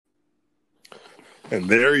And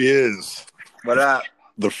there he is. What up?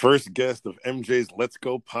 The first guest of MJ's Let's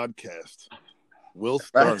Go podcast. Will Let's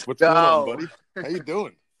Stark. What's go. going on, buddy? How you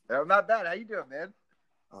doing? I'm not bad. How you doing, man?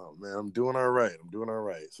 Oh, man, I'm doing all right.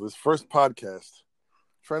 So this first podcast,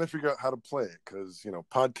 trying to figure out how to play it because,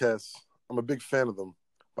 podcasts, I'm a big fan of them,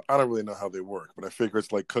 but I don't really know how they work. But I figure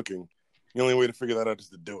it's like cooking. The only way to figure that out is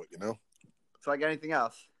to do it, It's like anything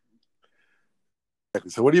else.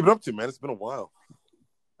 Exactly. So what have you been up to, man? It's been a while.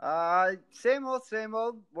 Same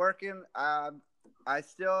old. Working. I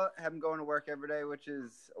still am going to work every day, which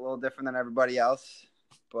is a little different than everybody else.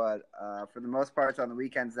 But for the most part, on the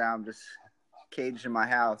weekends now, I'm just caged in my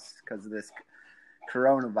house because of this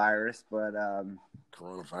coronavirus. But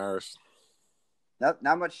Coronavirus.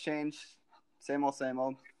 Not much change. Same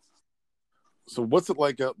old. So what's it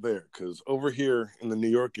like out there? Because over here in the New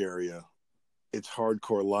York area, it's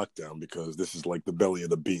hardcore lockdown because this is like the belly of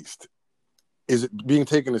the beast. Is it being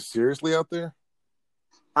taken as seriously out there?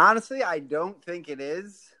 Honestly, I don't think it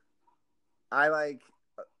is.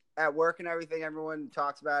 At work and everything, everyone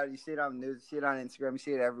talks about it. You see it on the news, you see it on Instagram, you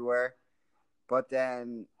see it everywhere. But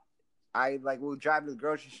then we'll drive to the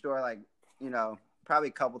grocery store probably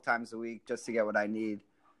a couple times a week just to get what I need.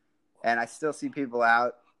 And I still see people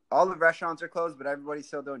out. All the restaurants are closed, but everybody's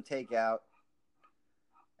still doing takeout.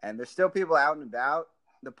 And there's still people out and about.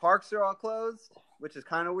 The parks are all closed, which is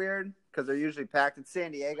kind of weird because they're usually packed. It's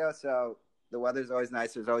San Diego, so the weather's always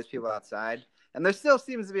nice. There's always people outside. And there still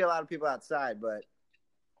seems to be a lot of people outside, but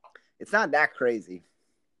it's not that crazy.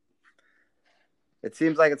 It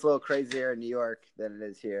seems like it's a little crazier in New York than it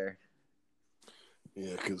is here.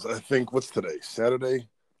 Yeah, because I think, what's today? Saturday?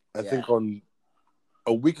 I think on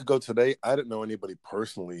a week ago today, I didn't know anybody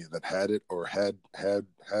personally that had it or had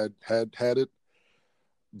it.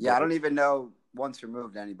 Yeah, I don't even know once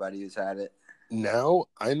removed anybody who's had it. Now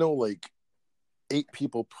I know like 8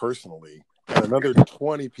 people personally and another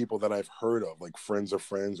 20 people that I've heard of, like friends of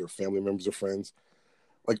friends or family members of friends.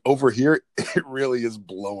 Like over here, it really is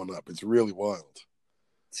blowing up. It's really wild.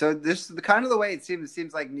 So this is kind of the way it seems. It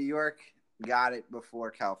seems like New York got it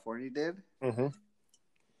before California did. Mm-hmm.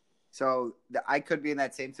 So I could be in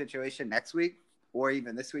that same situation next week or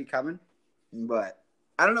even this week coming. But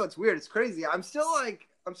I don't know. It's weird. It's crazy. I'm still a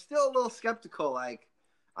little skeptical. Like,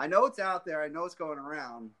 I know it's out there. I know it's going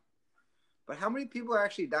around. But how many people are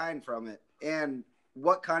actually dying from it? And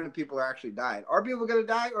what kind of people are actually dying? Are people going to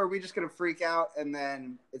die, or are we just going to freak out and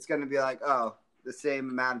then it's going to be like, oh, the same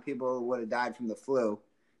amount of people would have died from the flu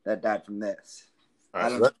that died from this? All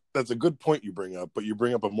right, so that's a good point you bring up, but you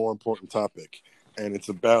bring up a more important topic, and it's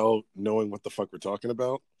about knowing what the fuck we're talking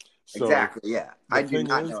about. So exactly, yeah. I do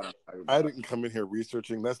not know what I'm talking about. I didn't come in here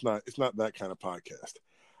researching. It's not that kind of podcast.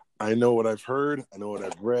 I know what I've heard, I know what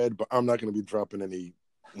I've read, but I'm not going to be dropping any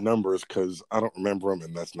numbers because I don't remember them,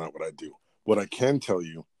 and that's not what I do. What I can tell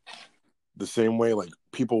you, the same way, like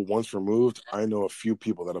people once removed, I know a few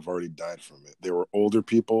people that have already died from it. They were older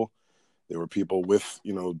people. They were people with,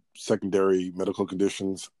 secondary medical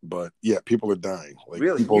conditions. But yeah, people are dying. Like,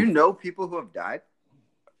 really? People who have died?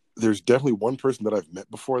 There's definitely one person that I've met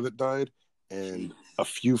before that died, and a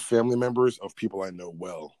few family members of people I know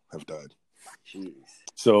well have died. Jeez.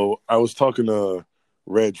 So I was talking to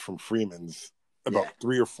Reg from Freeman's about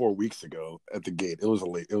 3 or 4 weeks ago at the gate. It was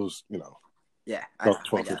Yeah, about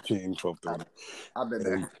 12:15, 12:30. I've been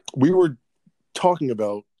there. And we were talking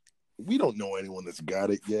about, we don't know anyone that's got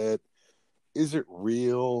it yet. Is it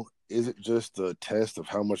real? Is it just a test of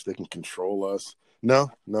how much they can control us? No,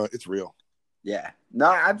 it's real. Yeah. No,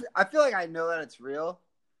 I feel like I know that it's real,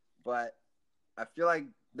 but I feel like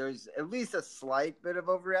there's at least a slight bit of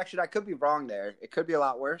overreaction. I could be wrong there. It could be a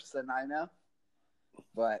lot worse than I know,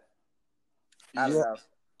 but I don't know.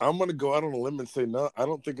 I'm going to go out on a limb and say, no, I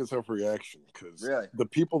don't think it's overreaction because the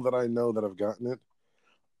people that I know that have gotten it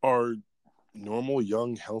are normal,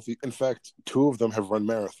 young, healthy. In fact, 2 of them have run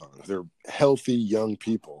marathons. They're healthy, young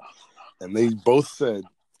people. And they both said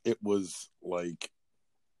it was like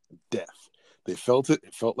death. They felt it.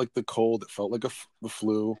 It felt like the cold. It felt like the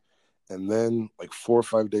flu. And then like 4 or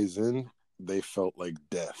 5 days in, they felt like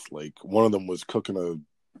death. Like one of them was cooking a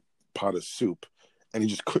pot of soup and he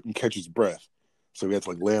just couldn't catch his breath. So he had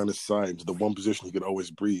to lay on his side into the one position he could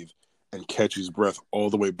always breathe and catch his breath all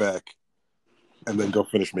the way back and then go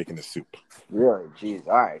finish making the soup. Really? Jeez.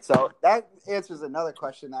 All right. So that answers another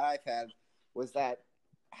question that I've had, was that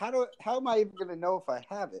how am I even going to know if I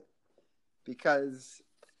have it? Because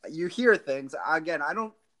you hear things. Again, I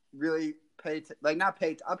don't really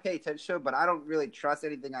I'll pay attention, but I don't really trust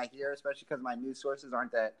anything I hear, especially because my news sources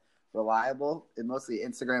aren't that reliable. It's mostly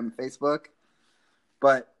Instagram and Facebook.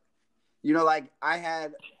 But I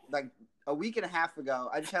had a week and a half ago,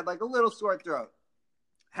 I just had a little sore throat.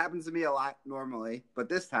 Happens to me a lot normally, but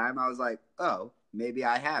this time I was like, oh, maybe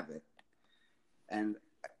I have it. And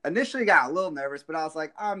initially got a little nervous, but I was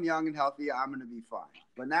like, I'm young and healthy. I'm going to be fine.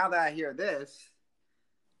 But now that I hear this,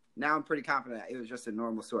 now I'm pretty confident it was just a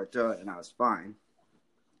normal sore throat and I was fine.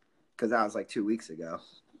 Because that was like 2 weeks ago.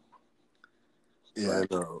 Yeah,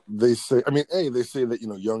 no. They say, they say that,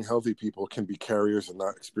 young, healthy people can be carriers and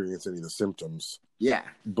not experience any of the symptoms. Yeah.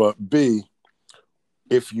 But B,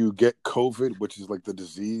 if you get COVID, which is like the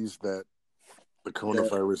disease that the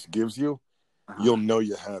coronavirus gives you, you'll know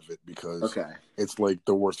you have it because it's like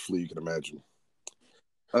the worst flu you can imagine.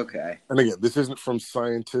 Okay. And again, this isn't from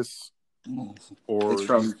scientists or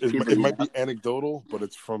it might be anecdotal, but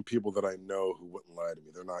it's from people that I know who wouldn't lie to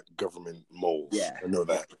me. They're not government moles. Yeah. I know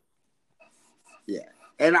that. Yeah.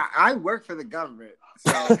 And I work for the government,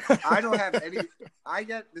 so I don't have any. I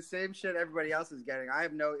get the same shit everybody else is getting. I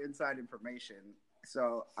have no inside information,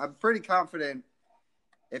 so I'm pretty confident.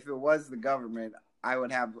 If it was the government, I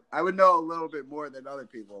would know a little bit more than other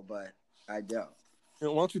people, but I don't. Why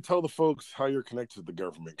don't you tell the folks how you're connected to the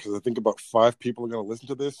government? Because I think about 5 people are going to listen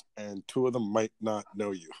to this, and 2 of them might not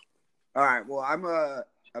know you. All right. Well, I'm a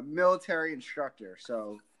military instructor,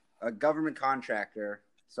 so a government contractor.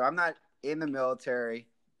 So I'm not in the military,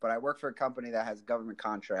 but I work for a company that has government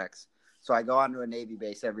contracts. So I go onto a Navy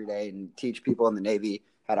base every day and teach people in the Navy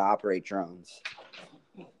how to operate drones.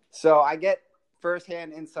 So I get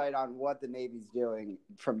firsthand insight on what the Navy's doing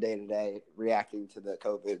from day to day, reacting to the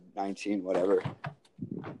COVID-19, whatever.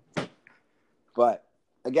 But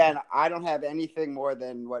again, I don't have anything more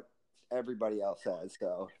than what everybody else has.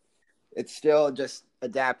 So it's still just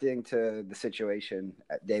adapting to the situation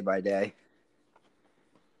day by day.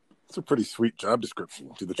 It's a pretty sweet job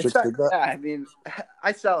description. Do the chicks dig that? Yeah, I mean,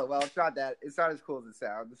 I sell it well. It's not as cool as it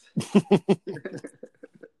sounds.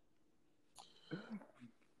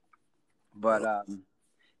 But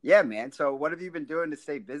yeah, man. So what have you been doing to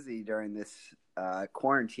stay busy during this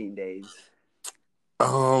quarantine days?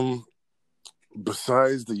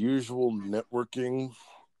 Besides the usual networking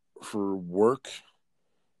for work,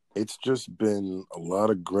 it's just been a lot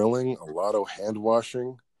of grilling, a lot of hand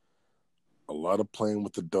washing, a lot of playing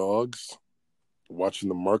with the dogs, watching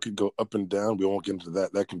the market go up and down. We won't get into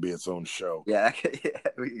that. That can be its own show. Yeah,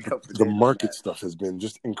 we can go for the market stuff has been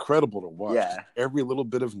just incredible to watch. Yeah. Every little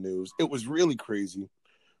bit of news. It was really crazy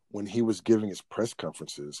when he was giving his press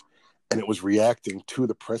conferences, and it was reacting to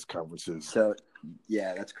the press conferences. So,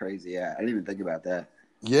 yeah, that's crazy. Yeah, I didn't even think about that.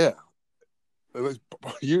 Yeah.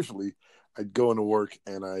 Usually, I'd go into work,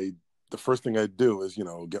 and the first thing I'd do is,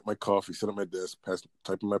 get my coffee, sit at my desk,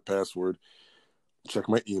 type in my password, check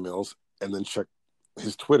my emails, and then check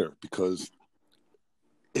his Twitter, because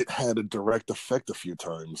it had a direct effect a few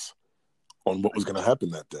times on what was going to happen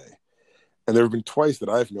that day. And there have been twice that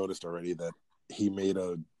I've noticed already that he made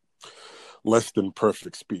a less than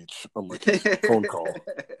perfect speech on like his phone call.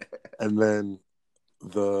 And then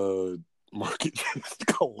the market just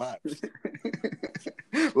collapsed.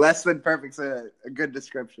 Less than perfect's a good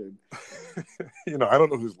description. I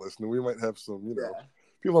don't know who's listening. We might have some,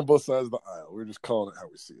 people on both sides of the aisle. We're just calling it how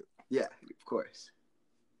we see it. Yeah, of course.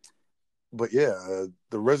 But yeah,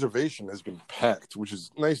 the reservation has been packed, which is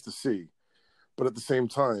nice to see. But at the same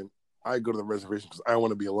time, I go to the reservation because I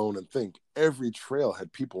want to be alone and think. Every trail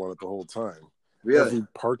had people on it the whole time. Really? Every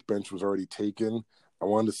park bench was already taken. I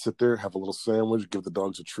wanted to sit there, have a little sandwich, give the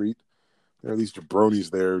dogs a treat. There are these jabronis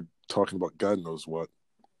there talking about God knows what.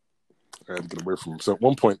 I had to get away from them. So at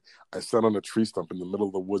one point, I sat on a tree stump in the middle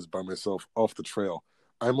of the woods by myself off the trail.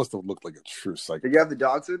 I must have looked like a true psycho. Did you have the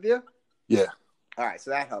dogs with you? Yeah. All right,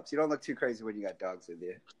 so that helps. You don't look too crazy when you got dogs with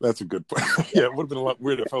you. That's a good point. Yeah, it would have been a lot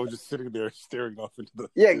weirder if I was just sitting there staring off into the...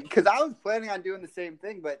 Yeah, because I was planning on doing the same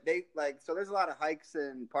thing, but so there's a lot of hikes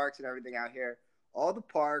and parks and everything out here. All the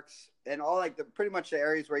parks and all pretty much the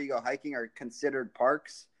areas where you go hiking are considered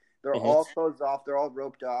parks. They're all closed off. They're all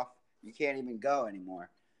roped off. You can't even go anymore.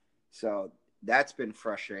 So that's been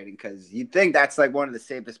frustrating because you'd think that's like one of the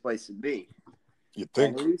safest places to be. You'd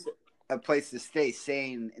think. At least a place to stay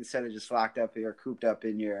sane instead of just locked up or cooped up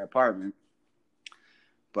in your apartment.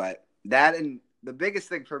 But that, and the biggest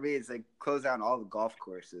thing for me is close down all the golf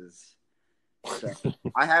courses. So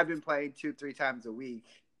I have been playing 2-3 times a week.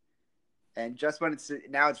 And just when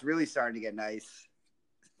it's really starting to get nice.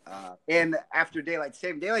 And after daylight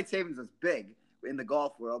savings was big in the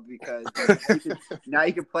golf world because now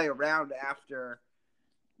you can play a round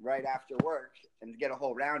right after work and get a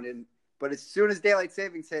whole round in. But as soon as daylight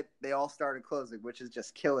savings hit, they all started closing, which is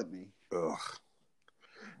just killing me. Ugh.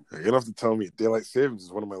 You don't have to tell me. Daylight savings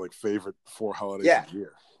is one of my favorite 4 holidays a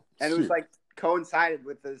year. And it was coincided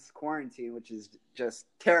with this quarantine, which is just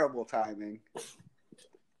terrible timing.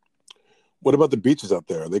 What about the beaches out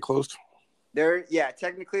there? Are they closed?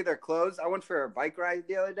 Technically they're closed. I went for a bike ride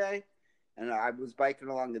the other day, and I was biking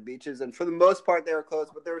along the beaches, and for the most part they were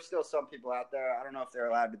closed, but there were still some people out there. I don't know if they're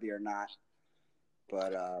allowed to be or not,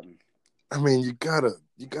 but I mean, you gotta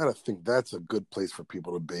think that's a good place for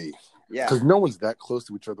people to be. Yeah, because no one's that close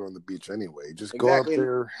to each other on the beach anyway. Just go out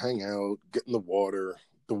there, hang out, get in the water.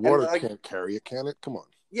 The water can't carry it, can it? Come on.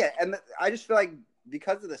 Yeah, and I just feel like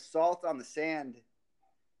because of the salt on the sand,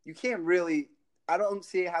 you can't really. I don't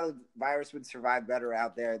see how the virus would survive better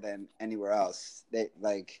out there than anywhere else.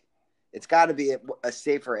 It's got to be a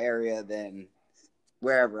safer area than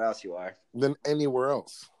wherever else you are. Than anywhere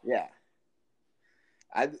else. Yeah.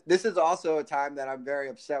 This is also a time that I'm very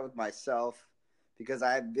upset with myself because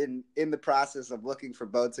I've been in the process of looking for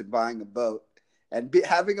boats and buying a boat. And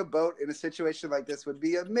having a boat in a situation like this would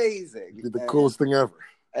be amazing. It'd be the coolest thing ever.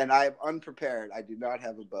 And I am unprepared. I do not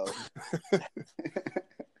have a boat.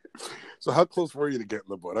 So how close were you to getting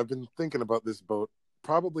the boat? I've been thinking about this boat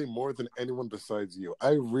probably more than anyone besides you. I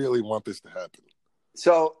really want this to happen.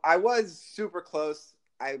 So I was super close.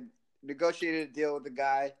 I negotiated a deal with the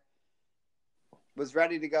guy, was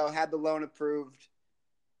ready to go, had the loan approved,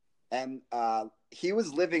 and he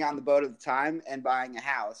was living on the boat at the time and buying a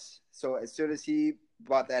house. So as soon as he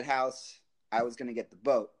bought that house, I was going to get the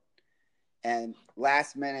boat. And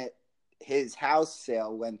last minute, his house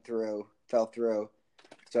sale fell through.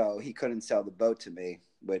 So he couldn't sell the boat to me,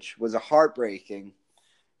 which was heartbreaking.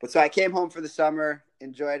 But so I came home for the summer,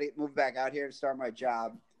 enjoyed it, moved back out here to start my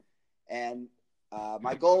job. And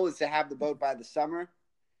my goal was to have the boat by the summer.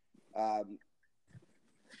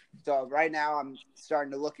 So right now I'm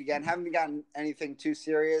starting to look again. Haven't gotten anything too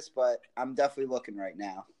serious, but I'm definitely looking right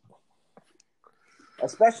now.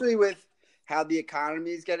 Especially with how the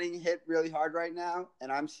economy is getting hit really hard right now, and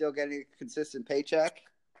I'm still getting a consistent paycheck.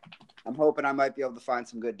 I'm hoping I might be able to find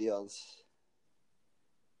some good deals.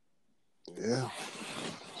 Yeah.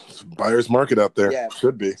 It's a buyer's market out there. Yeah.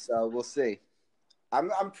 Should be. So we'll see. I'm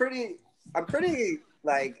pretty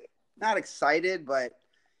like not excited, but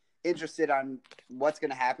interested on what's going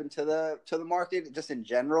to happen to the market just in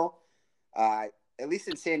general. At least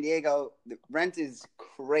in San Diego, the rent is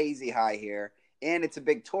crazy high here, and it's a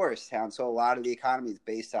big tourist town. So a lot of the economy is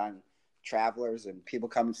based on travelers and people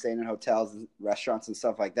coming staying in hotels and restaurants and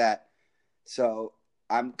stuff like that. So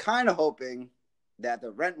I'm kind of hoping that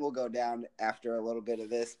the rent will go down after a little bit of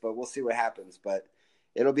this, but we'll see what happens. But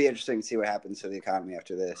it'll be interesting to see what happens to the economy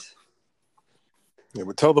after this. Yeah,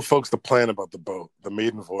 but tell the folks the plan about the boat, the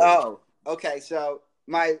maiden voyage. Oh, okay. So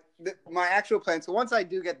my actual plan. So once I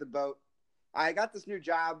do get the boat, I got this new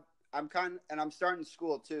job. I'm starting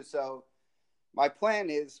school too. So my plan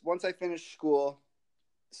is once I finish school,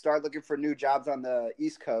 start looking for new jobs on the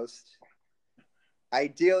East Coast.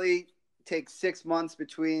 Ideally, take 6 months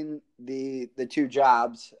between the two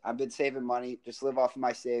jobs. I've been saving money, just live off of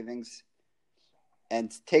my savings,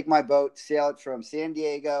 and take my boat, sail it from San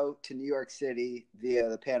Diego to New York City via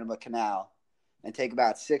the Panama Canal, and take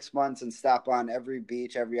about 6 months and stop on every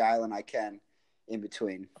beach, every island I can in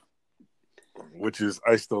between. Which is,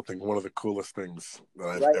 I still think, one of the coolest things that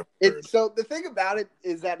I've ever heard. So the thing about it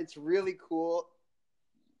is that it's really cool.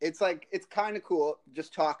 It's kind of cool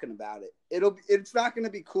just talking about it. It's not going to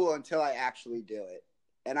be cool until I actually do it.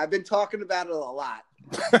 And I've been talking about it a lot.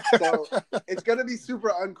 So it's going to be super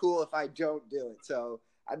uncool if I don't do it. So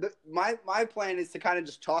my plan is to kind of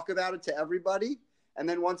just talk about it to everybody. And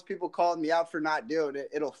then once people call me out for not doing it,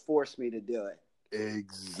 it'll force me to do it.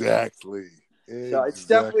 Exactly. So it's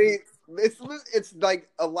definitely, it's like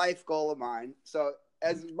a life goal of mine. So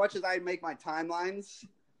as much as I make my timelines,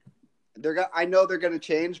 I know they're going to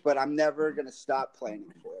change, but I'm never going to stop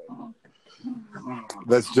planning for it.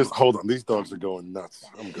 Hold on. These dogs are going nuts.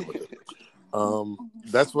 I'm good with it.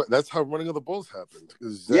 That's how running of the bulls happened.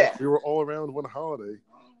 Zach, we were all around one holiday,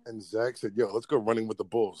 and Zach said, "Yo, let's go running with the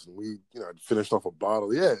bulls." And we, finished off a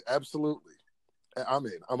bottle. Yeah, absolutely. I'm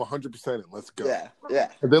in. I'm 100% in. Let's go. Yeah.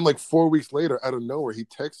 And then 4 weeks later, out of nowhere, he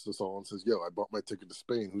texts us all and says, "Yo, I bought my ticket to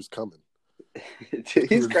Spain. Who's coming?"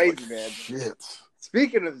 He's crazy, man. Shit.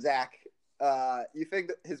 Speaking of Zach, you think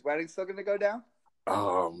that his wedding's still going to go down?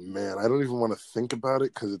 Oh man, I don't even want to think about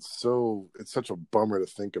it because it's such a bummer to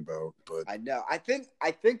think about. But I know. I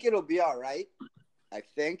think it'll be all right. I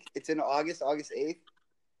think it's in August 8th.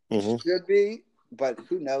 Mm-hmm. Should be, but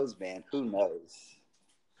who knows, man? Who knows?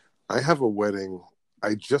 I have a wedding.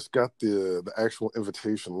 I just got the actual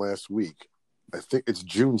invitation last week. I think it's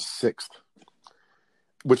June 6th,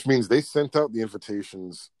 which means they sent out the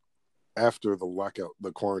invitations after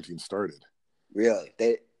the quarantine started. Really?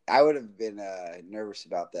 I would have been nervous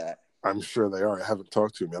about that. I'm sure they are. I haven't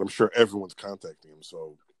talked to him yet. I'm sure everyone's contacting him.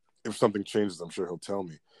 So if something changes, I'm sure he'll tell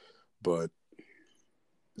me. But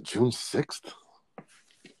June 6th?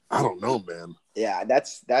 I don't know, man. Yeah,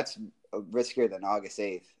 that's riskier than August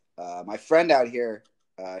 8th. My friend out here,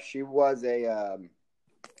 she was an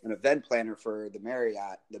event planner for the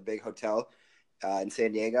Marriott, the big hotel in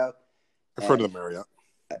San Diego. I've heard of the Marriott.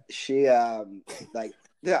 She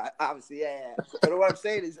yeah, obviously, yeah. But what I'm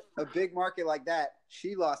saying is, a big market like that,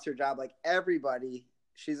 she lost her job. Like everybody,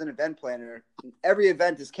 she's an event planner. Every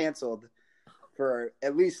event is canceled for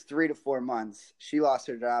at least 3 to 4 months. She lost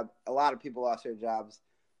her job. A lot of people lost their jobs.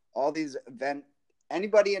 All these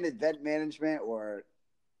anybody in event management, or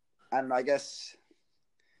I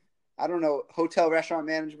don't know, hotel restaurant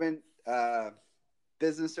management,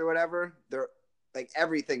 business or whatever, they're like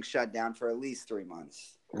everything's shut down for at least 3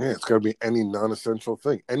 months. Yeah, it's got to be any non-essential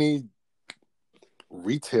thing. Any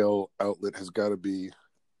retail outlet has got to be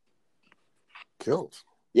killed.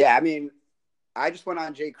 Yeah, I mean, I just went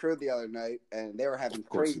on J. Crew the other night, and they were having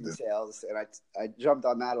crazy sales, and I jumped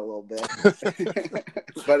on that a little bit.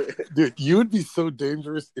 But dude, you would be so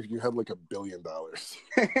dangerous if you had like $1 billion.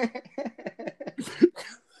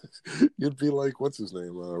 You'd be like, what's his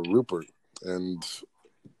name, Rupert, and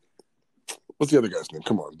what's the other guy's name?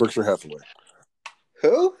 Come on, Berkshire Hathaway.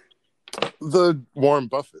 Who? The Warren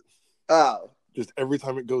Buffett. Oh. Just every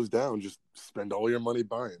time it goes down, just spend all your money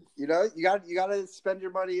buying. You know, you got to spend your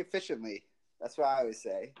money efficiently. That's what I always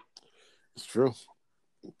say. It's true.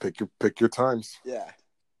 Pick your times. Yeah.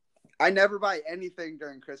 I never buy anything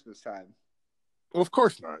during Christmas time. Well, of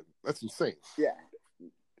course not. That's insane. Yeah.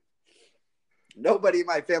 Nobody in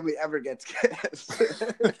my family ever gets gifts.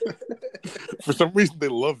 For some reason, they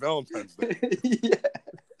love Valentine's Day. Yeah.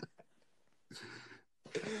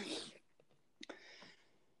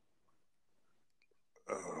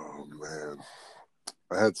 Oh man,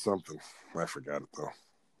 I had something. I forgot it though.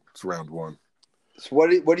 It's round 1. So what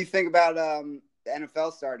do you think about the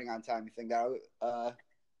NFL starting on time? You think that'll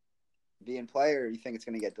be in play, or you think it's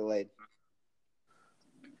going to get delayed?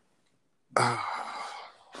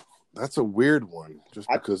 That's a weird one. Just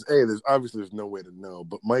because there's no way to know.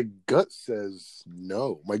 But my gut says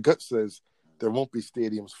no. My gut says there won't be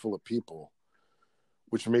stadiums full of people,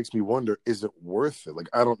 which makes me wonder: is it worth it? Like,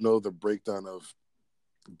 I don't know the breakdown of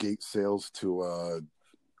gate sales to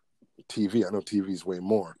TV. I know TV's way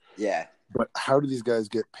more. Yeah. But how do these guys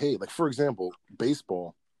get paid? Like, for example,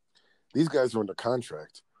 baseball, these guys are under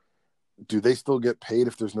contract. Do they still get paid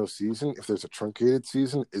if there's no season? If there's a truncated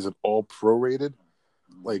season, is it all prorated?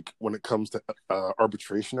 Like, when it comes to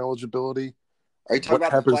arbitration eligibility? Are you talking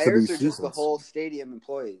about the players or just the whole stadium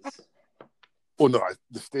employees? Well, no,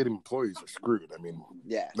 the stadium employees are screwed. I mean,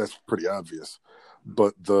 yeah, that's pretty obvious.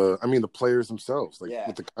 But the players themselves, like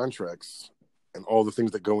with the contracts and all the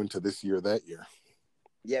things that go into this year, that year.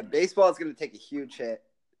 Yeah, baseball is going to take a huge hit.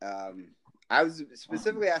 I was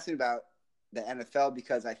specifically asking about the NFL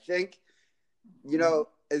because I think, you know,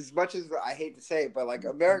 as much as I hate to say it, but like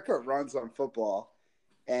America runs on football,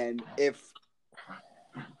 and if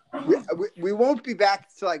we won't be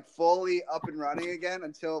back to like fully up and running again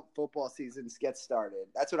until football season gets started.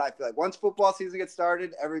 That's what I feel like. Once football season gets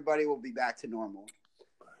started, everybody will be back to normal.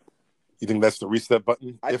 You think that's the reset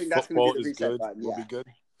button? I think that's going to be the reset button. We'll be good.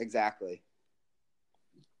 Exactly.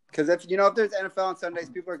 Because if there's NFL on Sundays,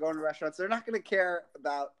 people are going to restaurants. They're not going to care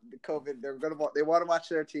about the COVID. They want to watch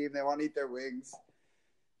their team. They want to eat their wings.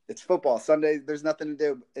 It's football. Sundays, there's nothing to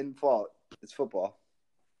do in fall. It's football.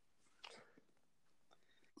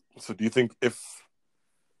 So do you think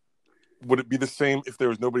would it be the same if there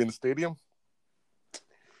was nobody in the stadium?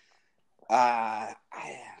 I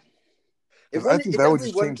think that would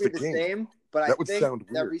just change the game. Same, but I think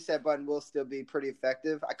that reset button will still be pretty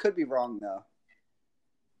effective. I could be wrong though.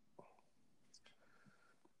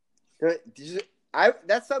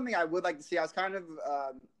 That's something I would like to see. I was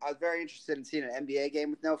very interested in seeing an NBA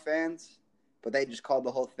game with no fans, but they just called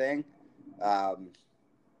the whole thing.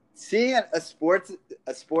 Seeing a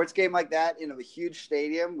sports game like that in a huge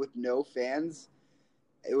stadium with no fans,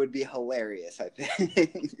 it would be hilarious, I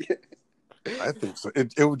think. I think so.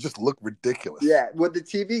 It would just look ridiculous. Yeah. Would the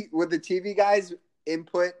TV guys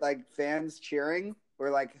input like fans cheering, or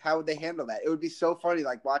like how would they handle that? It would be so funny,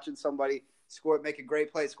 like watching somebody make a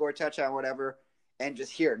great play, score a touchdown, whatever, and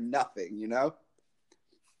just hear nothing, you know?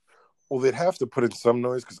 Well, they'd have to put in some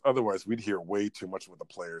noise because otherwise we'd hear way too much of what the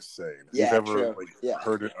players say. Yeah, you've ever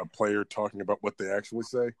heard a player talking about what they actually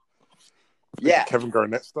say? Yeah. Kevin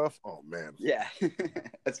Garnett stuff? Oh, man. Yeah.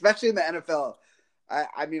 Especially in the NFL.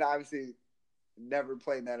 I mean, obviously never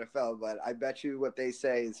played in the NFL, but I bet you what they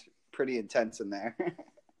say is pretty intense in there.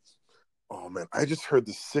 Oh, man. I just heard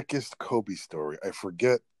the sickest Kobe story. I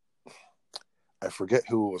forget. I forget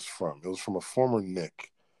who it was from. It was from a former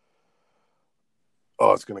Knick.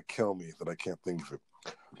 Oh, it's going to kill me that I can't think of it.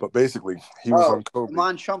 But basically, he was on Kobe.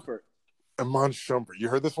 Iman Shumpert. You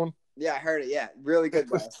heard this one? Yeah, I heard it. Yeah, really good.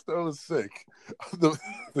 It was so sick. The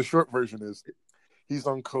short version is he's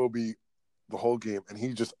on Kobe the whole game, and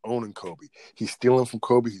he's just owning Kobe. He's stealing from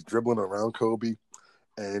Kobe. He's dribbling around Kobe.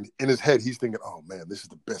 And in his head, he's thinking, oh, man, this is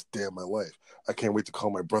the best day of my life. I can't wait to call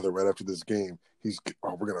my brother right after this game. It's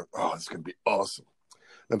going to be awesome.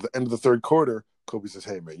 And at the end of the third quarter, Kobe says,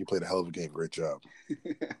 hey, man, you played a hell of a game. Great job.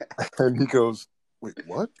 And he goes, wait,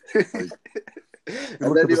 what? And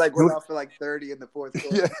then he went off for 30 in the fourth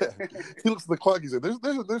quarter. Yeah. He looks at the clock. He said,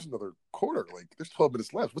 there's another quarter. There's 12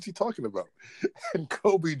 minutes left. What's he talking about? And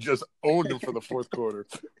Kobe just owned him for the fourth quarter,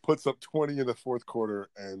 puts up 20 in the fourth quarter,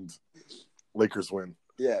 and Lakers win.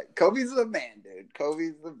 Yeah, Kobe's the man, dude.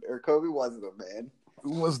 Kobe was the man.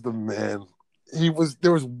 He was the man.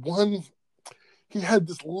 He had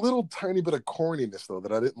this little tiny bit of corniness, though,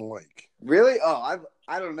 that I didn't like. Really? Oh,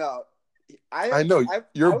 I don't know. I know.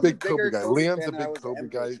 You're a big Kobe guy. Leon's a big Kobe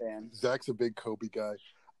guy. Zach's a big Kobe guy.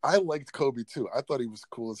 I liked Kobe, too. I thought he was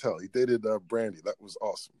cool as hell. He dated Brandy. That was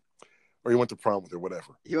awesome. Or he went to prom with her,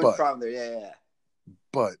 whatever. He went to prom with her, yeah.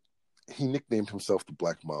 But he nicknamed himself the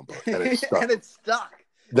Black Mamba, and it stuck. And it stuck.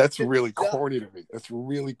 That's really corny to me. That's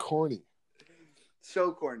really corny.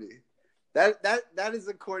 So corny. That is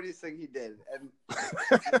the corniest thing he did. And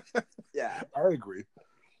yeah. I agree.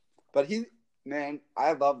 But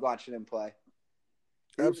I loved watching him play.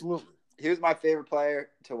 Absolutely. He was my favorite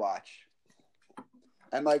player to watch.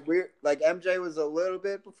 And MJ was a little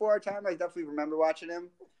bit before our time. I definitely remember watching him.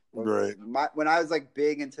 Right. When I was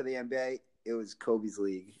big into the NBA, it was Kobe's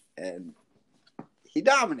league, and he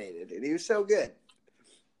dominated, and he was so good.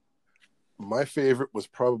 My favorite was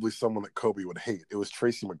probably someone that Kobe would hate. It was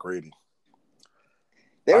Tracy McGrady.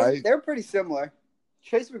 They're pretty similar.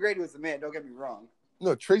 Tracy McGrady was the man. Don't get me wrong.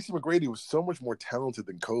 No, Tracy McGrady was so much more talented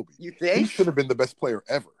than Kobe. You think? He should have been the best player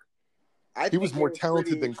ever. He was more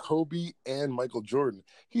talented than Kobe and Michael Jordan.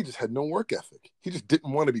 He just had no work ethic. He just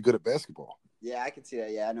didn't want to be good at basketball. Yeah, I can see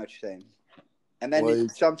that. Yeah, I know what you're saying. And then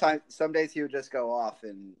some days he would just go off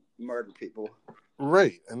and murder people.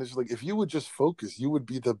 Right. And it's if you would just focus, you would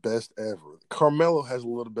be the best ever. Carmelo has a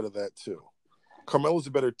little bit of that too. Carmelo's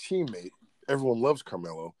a better teammate. Everyone loves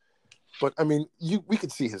Carmelo. But, I mean, we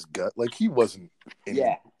could see his gut. He wasn't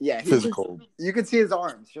physical. You could see his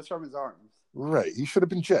arms, just from his arms. Right. He should have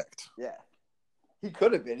been jacked. Yeah. He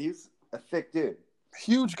could have been. He's a thick dude.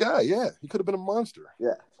 Huge guy, yeah. He could have been a monster.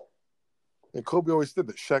 Yeah. And Kobe always said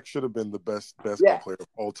that Shaq should have been the best basketball player of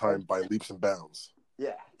all time by leaps and bounds.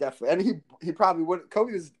 Yeah, definitely. And he probably would.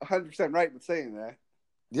 Kobe was 100% right with saying that.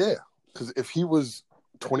 Yeah, because if he was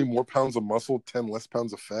 20 more pounds of muscle, 10 less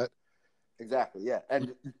pounds of fat. Exactly, yeah.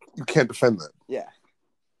 And you can't defend that. Yeah.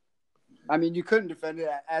 I mean, you couldn't defend it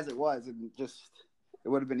as it was, and it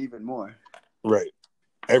would have been even more. Right.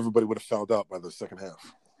 Everybody would have fouled out by the second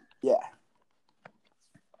half. Yeah.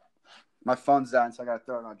 My phone's down, so I got to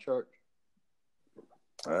throw it on charge.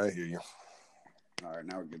 I hear you. All right,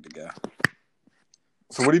 now we're good to go.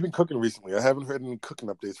 So what have you been cooking recently? I haven't heard any cooking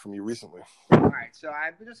updates from you recently. All right, so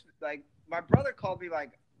I've been just my brother called me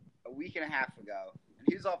a week and a half ago, and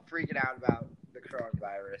he was all freaking out about the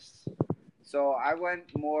coronavirus. So I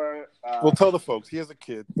went more. Well, tell the folks he has a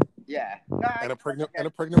kid. Yeah. And a pregnant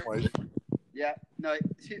wife. Yeah. No.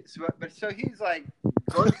 So he's like.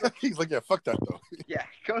 He's like, yeah, fuck that though. Yeah,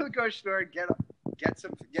 go to the grocery store, get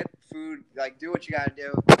food, do what you gotta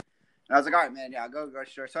do. And I was like, all right, man, yeah, I'll go to the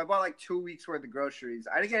grocery store. So I bought 2 weeks worth of groceries.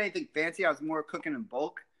 I didn't get anything fancy. I was more cooking in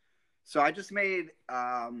bulk. So I just made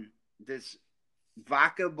this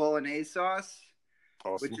vodka bolognese sauce,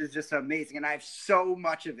 awesome. Which is just amazing. And I have so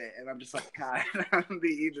much of it. And I'm just like, God, I'm going to be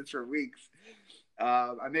eating this for weeks.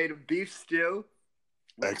 I made a beef stew.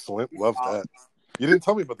 Excellent. Love that. You didn't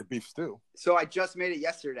tell me about the beef stew. So I just made it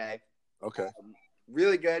yesterday. Okay.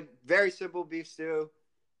 Really good. Very simple beef stew.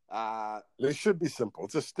 It should be simple.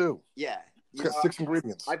 It's a stew. Yeah. It's got 6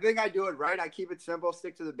 ingredients. I think I do it right. I keep it simple,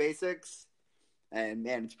 stick to the basics. And,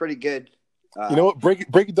 man, it's pretty good. You know what? Break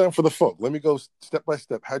it down for the folk. Let me go step by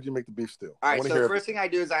step. How'd you make the beef stew? All right, so the first thing I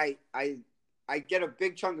do is I get a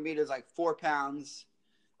big chunk of meat. It's 4 pounds.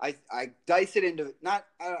 I dice it into I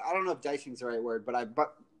don't know if dicing is the right word, but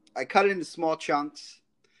I cut it into small chunks.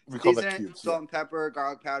 We call that cubes. Salt and pepper,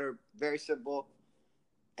 garlic powder, very simple.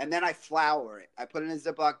 And then I flour it. I put it in a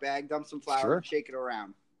Ziploc bag, dump some flour, and shake it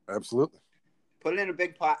around. Absolutely. Put it in a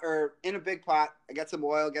big pot. I get some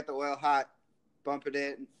oil, get the oil hot, bump it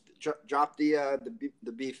in, drop the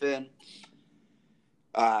beef in.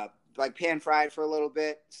 Pan fry it for a little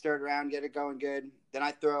bit, stir it around, get it going good. Then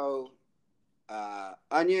I throw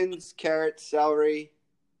onions, carrots, celery,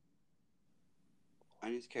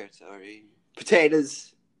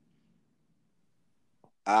 potatoes.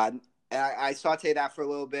 And I sauteed that for a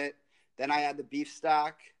little bit. Then I add the beef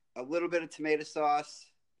stock, a little bit of tomato sauce,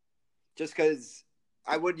 just because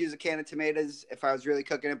I would use a can of tomatoes if I was really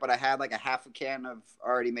cooking it, but I had like a half a can of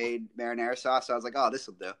already made marinara sauce. So I was like, oh, this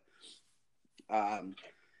will do. And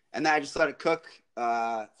then I just let it cook.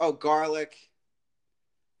 Garlic,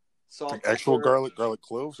 salt. Like actual garlic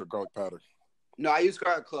cloves or garlic powder? No, I use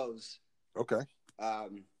garlic cloves. Okay.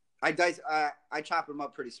 I chop them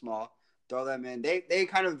up pretty small. Throw them in. They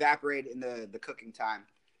kind of evaporate in the cooking time.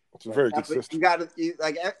 It's a very good system. You got to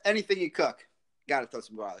like anything you cook, got to throw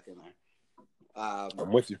some garlic in there.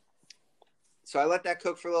 I'm with you. So I let that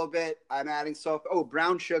cook for a little bit. I'm adding salt. Oh,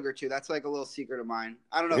 brown sugar too. That's like a little secret of mine.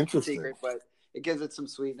 I don't know if it's a secret, but it gives it some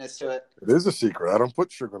sweetness to it. It is a secret. I don't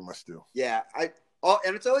put sugar in my stew. Yeah, and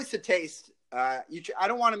it's always to taste. I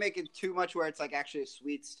don't want to make it too much where it's like actually a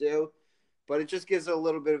sweet stew, but it just gives it a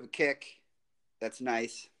little bit of a kick. That's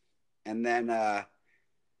nice. And then I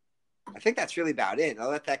think that's really about it. I'll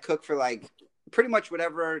let that cook for like pretty much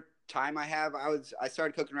whatever time I have. I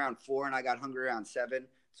started cooking around 4 and I got hungry around 7,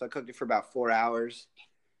 so I cooked it for about 4 hours.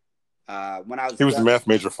 He was a math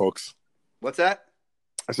major, folks. What's that?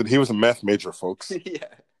 I said he was a math major, folks. Yeah.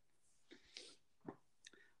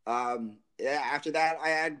 After that,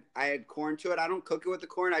 I add corn to it. I don't cook it with the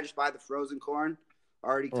corn. I just buy the frozen corn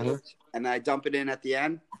already cooked, and then I dump it in at the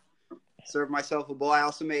end. Serve myself a bowl. I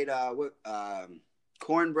also made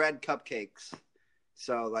cornbread cupcakes.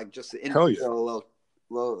 So like just little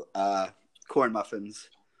corn muffins,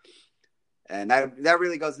 and that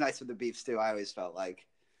really goes nice with the beef stew. I always felt like.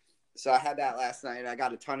 So I had that last night. I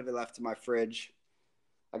got a ton of it left in my fridge.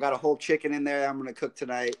 I got a whole chicken in there I'm going to cook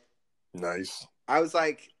tonight. Nice. I was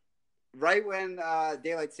like, right when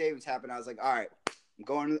daylight savings happened, I was like, all right, I'm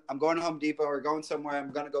going to Home Depot or going somewhere.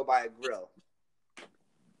 I'm going to go buy a grill.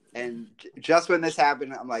 And just when this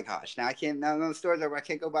happened, I'm like, gosh, now the store's over. I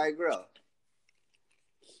can't go buy a grill.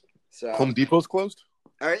 So Home Depot's closed?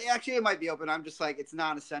 Or actually, it might be open. I'm just like, it's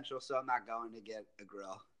non-essential, so I'm not going to get a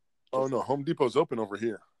grill. Oh, no. Home Depot's open over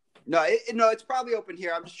here. No, it's probably open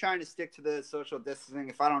here. I'm just trying to stick to the social distancing.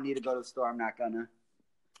 If I don't need to go to the store, I'm not going to.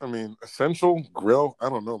 I mean, essential grill? I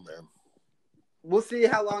don't know, man. We'll see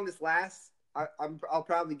how long this lasts. I'll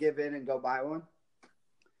probably give in and go buy one.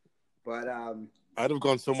 But I'd have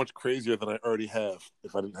gone so much crazier than I already have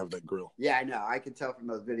if I didn't have that grill. Yeah, I know. I can tell from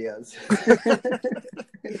those videos.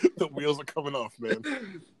 The wheels are coming off,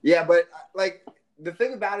 man. Yeah, but like the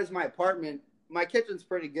thing about it is my apartment, my kitchen's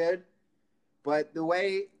pretty good, but the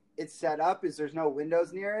way it's set up is there's no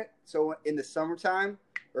windows near it. So in the summertime,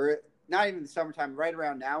 or not even the summertime, right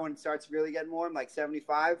around now when it starts really getting warm, like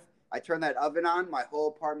 75, I turn that oven on, my whole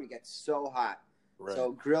apartment gets so hot. Right.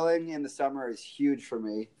 So grilling in the summer is huge for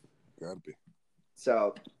me. Gotta be.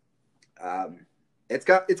 So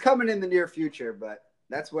it's coming in the near future, but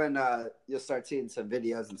that's when you'll start seeing some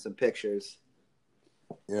videos and some pictures.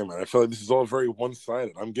 Yeah, man. I feel like this is all very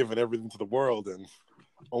one-sided. I'm giving everything to the world, and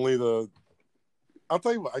only I'll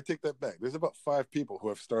tell you what, I take that back. There's about 5 people who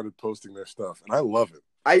have started posting their stuff, and I love it.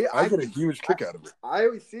 I get a huge kick out of it. I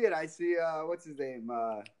always see it. I see, what's his name?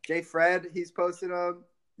 Jay Fred, he's posting them.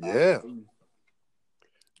 Yeah.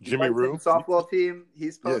 Jimmy Rue. Softball team,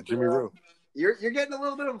 he's posting. Yeah, Jimmy Rue. You're getting a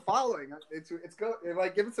little bit of a following. It's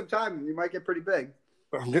like, give it some time, and you might get pretty big.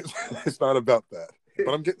 It's not about that,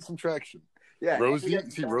 but I'm getting some traction. Yeah. Rosie,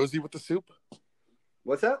 see Rosie with the soup?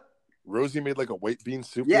 What's up? Rosie made like a white bean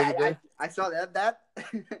soup the other day. I saw that.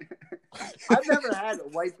 I've never had a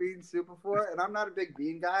white bean soup before, and I'm not a big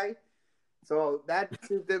bean guy. So that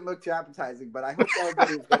soup didn't look too appetizing, but I hope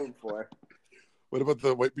everybody was going for. What about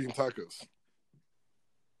the white bean tacos?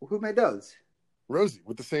 Who made those? Rosie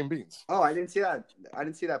with the same beans. Oh, I didn't see that. I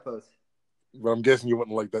didn't see that post. But I'm guessing you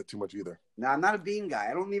wouldn't like that too much either. No, I'm not a bean guy.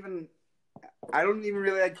 I don't even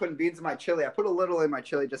really like putting beans in my chili. I put a little in my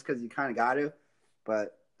chili just because you kind of got to,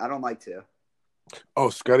 but I don't like to. Oh,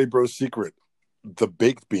 Scotty Bro's secret. The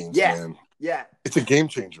baked beans, man. Yeah. It's a game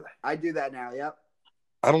changer. I do that now, yep.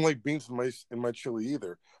 I don't like beans in my chili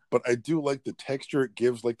either, but I do like the texture it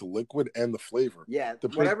gives, like the liquid and the flavor. Yeah, the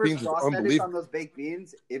whatever sauce that is on those baked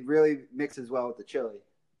beans, it really mixes well with the chili.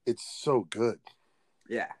 It's so good.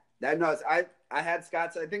 Yeah. I had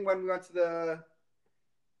Scott's, I think when we went to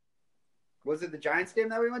was it the Giants game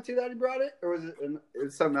that we went to that he brought it? Or was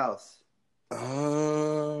it something else?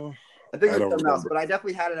 I think it was something else, but I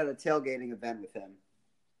definitely had it at a tailgating event with him.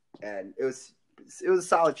 And it was a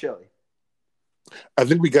solid chili. I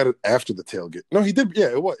think we got it after the tailgate. No, he did. Yeah,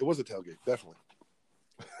 it was a tailgate, definitely.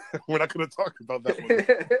 We're not going to talk about that one.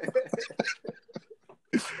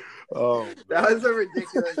 Oh, that was a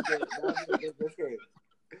ridiculous game.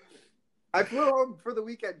 I flew home for the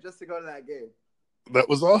weekend just to go to that game. That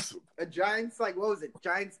was awesome. A Giants, what was it?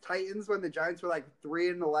 Giants Titans when the Giants were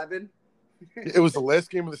 3-11. It was the last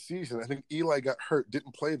game of the season. I think Eli got hurt,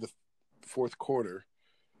 didn't play the fourth quarter.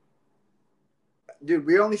 Dude,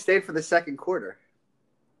 we only stayed for the second quarter.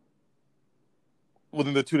 Well,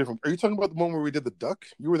 then the two different. Are you talking about the one where we did the duck?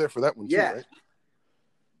 You were there for that one too, right?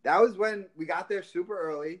 That was when we got there super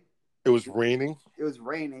early. It was raining.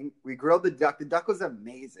 We grilled the duck. The duck was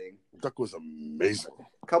amazing. The duck was amazing.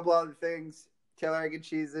 A couple other things. Tail egg and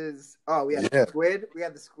cheeses. Oh, we had the squid. We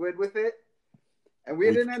had the squid with it. And we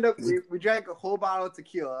didn't end up we drank a whole bottle of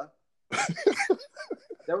tequila.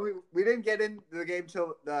 Then we didn't get into the game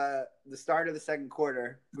till the start of the second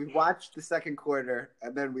quarter. We watched the second quarter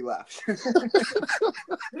and then we left.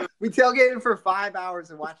 We tailgated for 5 hours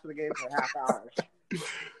and watched the game for a half hour.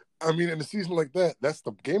 I mean, in a season like that, that's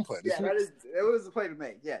the game plan. Yeah, it was the play to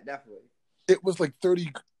make. Yeah, definitely. It was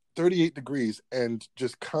 38 degrees and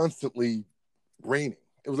just constantly raining.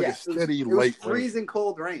 It was a steady light rain. Freezing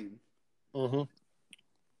cold rain. Mm-hmm.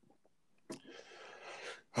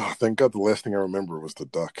 Oh, thank God the last thing I remember was the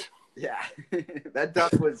duck. Yeah, that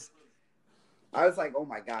duck was... I was like, oh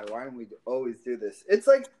my God, why don't we always do this? It's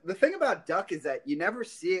the thing about duck is that you never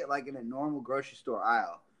see it in a normal grocery store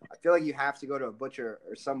aisle. I feel like you have to go to a butcher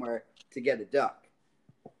or somewhere to get a duck.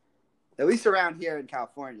 At least around here in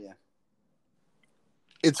California.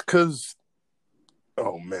 It's because,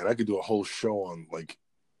 oh man, I could do a whole show on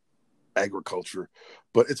agriculture,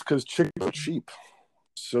 but it's because chickens are cheap.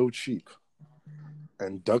 So cheap.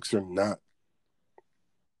 And ducks are not.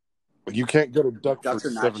 You can't get a duck for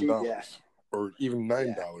 $7 or even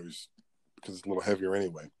 $9 because it's a little heavier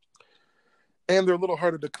anyway. And they're a little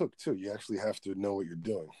harder to cook too. You actually have to know what you're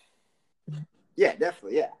doing. Yeah,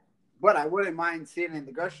 definitely, yeah. But I wouldn't mind seeing it in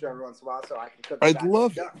the grocery store every once in a while so I can cook a I'd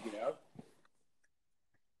love duck,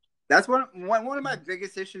 That's one of my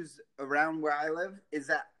biggest issues around where I live is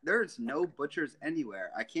that there's no butchers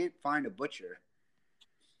anywhere. I can't find a butcher.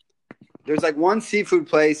 There's one seafood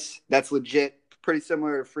place that's legit, pretty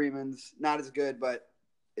similar to Freeman's. Not as good, but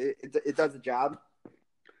it does the job.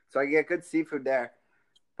 So I get good seafood there.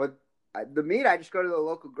 But the meat, I just go to the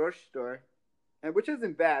local grocery store, which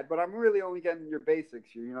isn't bad, but I'm really only getting your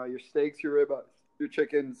basics. Your steaks, your ribeyes, your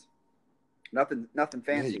chickens. Nothing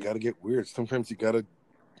fancy. Yeah, you got to get weird. Sometimes you got to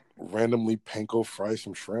randomly panko fry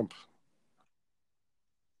some shrimp.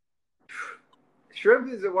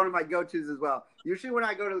 Shrimp is one of my go-tos as well. Usually when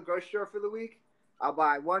I go to the grocery store for the week, I'll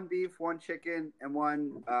buy one beef, one chicken, and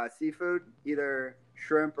one seafood, either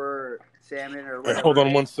shrimp or salmon or whatever. Hey, hold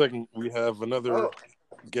on one second. We have another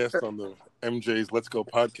guest on the MJ's Let's Go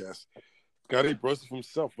podcast. Scotty Broseph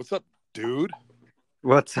himself. What's up, dude?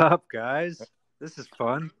 What's up, guys? This is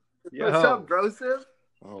fun. Yo. What's up, Broseph?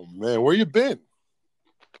 Oh, man. Where you been?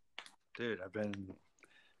 Dude, I've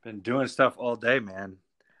been doing stuff all day, man.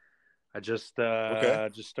 I just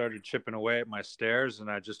started chipping away at my stairs,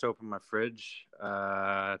 and I just opened my fridge,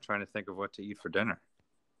 trying to think of what to eat for dinner.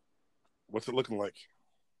 What's it looking like?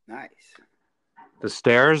 Nice. The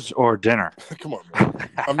stairs or dinner? Come on, man.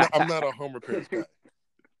 I'm not a home repairs guy.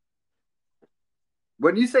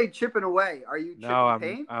 When you say chipping away, are you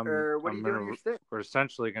chipping paint, or what are you doing with your stick? We're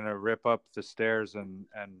essentially going to rip up the stairs and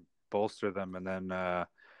bolster them, and then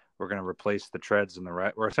we're going to replace the treads and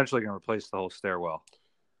we're essentially going to replace the whole stairwell.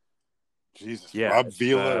 Jesus, yeah, Rob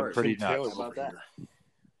Vila, pretty nuts about that.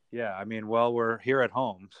 Yeah, I mean, we're here at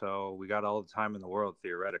home, so we got all the time in the world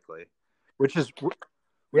theoretically, which is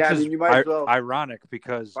you might as well ironic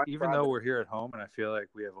because even though we're here at home and I feel like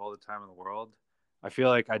we have all the time in the world, I feel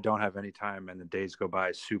like I don't have any time and the days go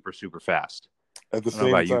by super, super fast. At the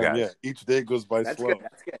same time, yeah, each day goes by slow.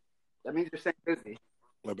 That's good. That means you're staying busy.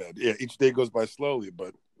 My bad. Yeah, each day goes by slowly,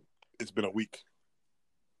 but it's been a week.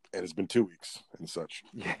 And it's been 2 weeks and such.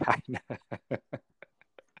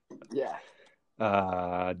 Yeah.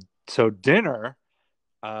 So dinner,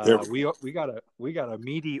 we got a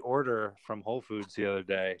meaty order from Whole Foods the other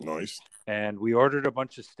day. Nice. And we ordered a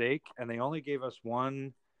bunch of steak, and they only gave us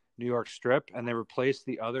one New York strip, and they replaced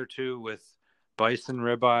the other two with bison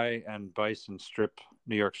ribeye and bison strip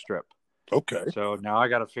New York strip. Okay. So now I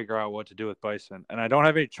got to figure out what to do with bison, and I don't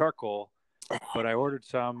have any charcoal. But I ordered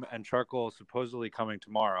some, and charcoal is supposedly coming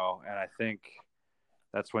tomorrow, and I think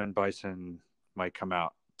that's when bison might come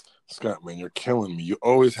out. Scott, man, you're killing me. You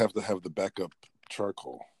always have to have the backup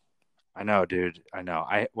charcoal. I know, dude. I know.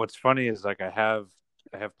 What's funny is I have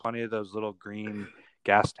plenty of those little green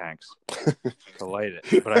gas tanks to light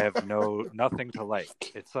it, but I have nothing to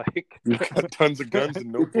light. It's like you've got tons of guns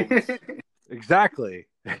and no bullets. Exactly.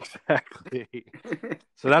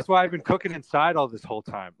 So that's why I've been cooking inside all this whole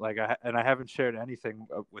time. Like, I haven't shared anything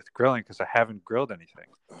with grilling because I haven't grilled anything.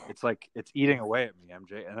 It's like it's eating away at me,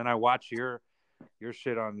 MJ. And then I watch your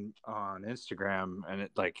shit on Instagram, and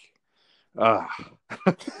it like, But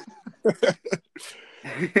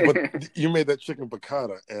you made that chicken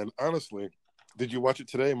piccata, and honestly, did you watch it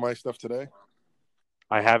today? My stuff today?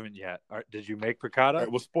 I haven't yet. Did you make piccata? All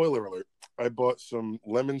right, well, spoiler alert. I bought some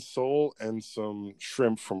lemon sole and some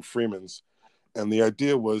shrimp from Freeman's, and the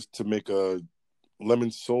idea was to make a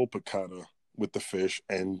lemon sole piccata with the fish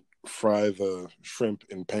and fry the shrimp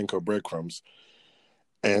in panko breadcrumbs.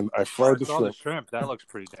 And I fried the shrimp. That looks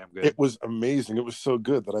pretty damn good. It was amazing. It was so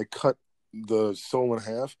good that I cut the sole in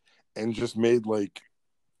half and just made like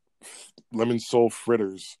lemon sole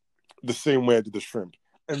fritters the same way I did the shrimp,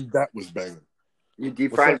 and that was banging. You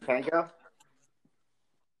deep fried panko?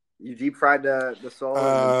 You deep fried the sole?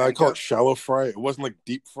 I call it shallow fry. It wasn't like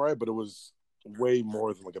deep fry, but it was way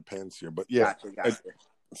more than like a pan sear. But yeah, gotcha.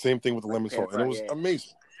 Same thing with the lemon salt, and it was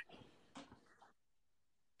amazing.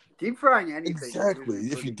 Deep frying anything. Exactly.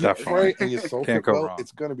 If you deep fry it and you salt it well,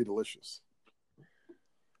 it's gonna be delicious.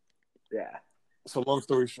 Yeah. So long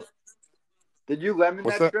story short. Did you lemon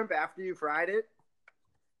that shrimp after you fried it?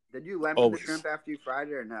 Did you lemon the shrimp after you fried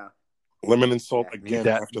it or no? Lemon and salt again.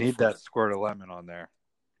 Need that squirt of lemon on there.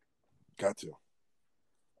 Got to.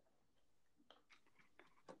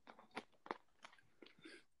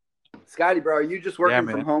 Scotty, bro, are you just working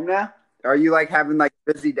from home now? Are you like having like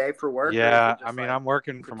a busy day for work? Yeah, I mean, I'm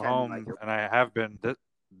working from home, and I have been.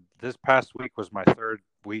 This past week was my third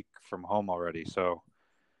week from home already, so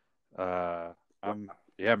I'm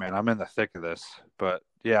in the thick of this. But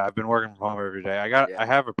yeah, I've been working from home every day. I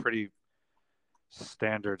have a pretty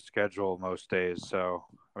standard schedule most days, so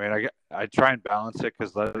I mean, I try and balance it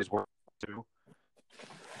because Leslie's working too.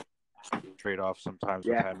 Trade off sometimes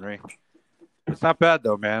with Henry. It's not bad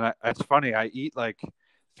though, man. It's funny. I eat like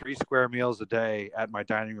 3 square meals a day at my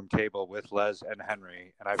dining room table with Les and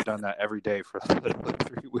Henry, and I've done that every day for literally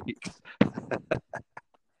 3 weeks.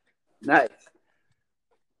 Nice.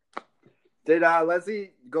 Did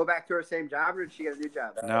Leslie go back to her same job, or did she get a new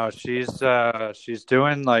job? No, she's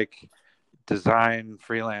doing like design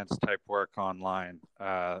freelance type work online,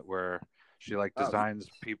 where she like designs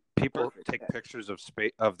people take pictures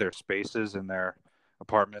of their spaces in their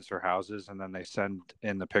apartments or houses, and then they send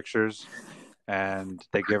in the pictures, and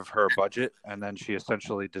they give her a budget, and then she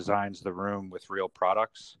essentially designs the room with real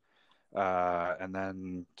products, and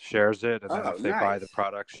then shares it, and then if they buy the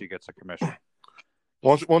product, she gets a commission.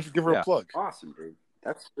 Why don't you give her a plug? Awesome, dude.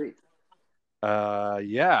 That's sweet.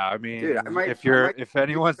 Yeah, I mean, dude, if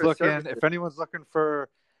anyone's looking for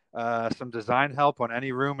some design help on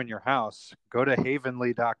any room in your house, go to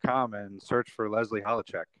havenly.com and search for Leslie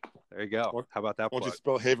Holechek. There you go. How about that? Why don't you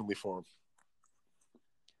spell Havenly for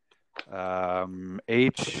him?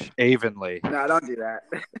 H Avenly. No, don't do that.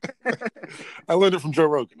 I learned it from Joe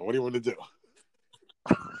Rogan. What do you want to do?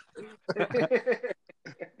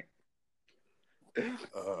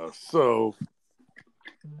 So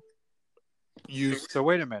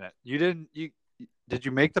wait a minute. Did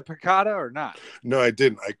you make the piccata or not? No, I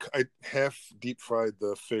didn't. I half deep fried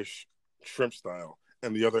the fish shrimp style,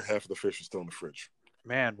 and the other half of the fish is still in the fridge.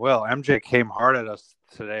 Man, Will, MJ came hard at us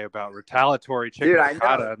today about retaliatory chicken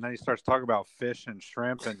piccata, and then he starts talking about fish and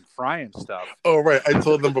shrimp and frying stuff. Oh, right. I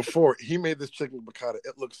told them before. He made this chicken piccata.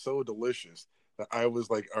 It looked so delicious that I was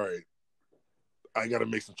like, all right, I got to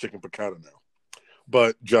make some chicken piccata now.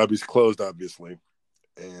 But Jobby's closed, obviously.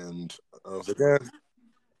 And I was like, yeah.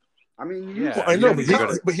 I mean, well, I know,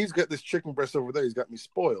 but he's got this chicken breast over there. He's got me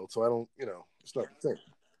spoiled, so I don't, it's not the thing.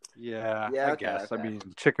 Yeah, I guess. Okay. I mean,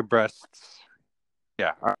 chicken breasts.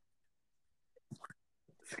 Yeah.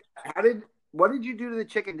 What did you do to the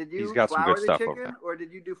chicken? Did you flour the chicken, or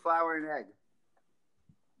did you do flour and egg?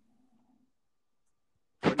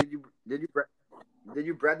 Or did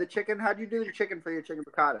you bread the chicken? How do you do the chicken for your chicken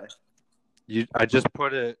piccata? I just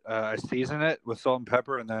put it. I season it with salt and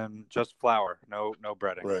pepper, and then just flour. No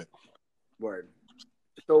breading. Right. Word.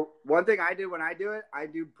 So one thing I do when I do it, I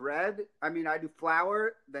do bread. I mean, I do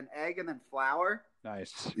flour, then egg, and then flour.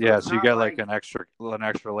 Nice. Yeah. So you get like an extra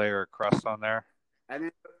layer of crust on there, and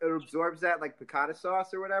then it absorbs that like piccata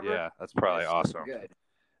sauce or whatever. Yeah, that's probably awesome. Good.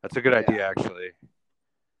 That's a good idea, actually.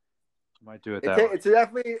 Might do it that way.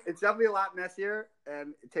 It's definitely a lot messier,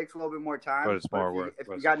 and it takes a little bit more time. But it's more work. If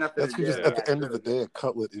you got nothing to do, at the end of the day, a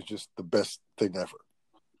cutlet is just the best thing ever.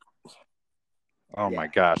 Oh my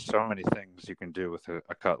gosh, so many things you can do with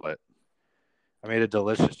a cutlet. I made a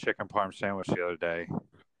delicious chicken parm sandwich the other day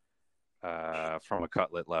from a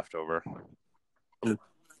cutlet leftover.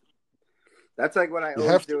 That's like what I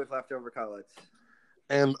always do with leftover cutlets.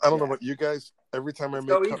 And I don't know about you guys. Every time I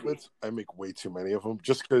make cutlets, I make way too many of them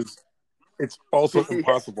just because it's also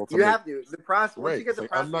impossible to make. You have to. The process, once you get the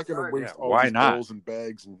process I'm not going to waste all why these not? bowls and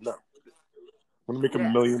bags. And no. I'm going to make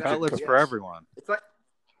a million cutlets for everyone.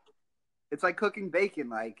 It's like cooking bacon.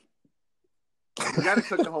 Like, you got to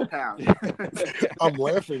cook the whole pound. I'm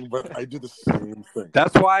laughing, but I do the same thing.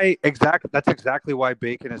 That's exactly why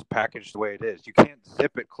bacon is packaged the way it is. You can't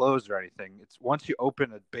zip it closed or anything. It's once you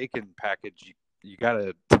open a bacon package, you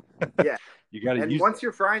gotta you gotta and use once it.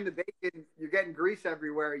 You're frying the bacon, you're getting grease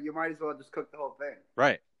everywhere. You might as well just cook the whole thing.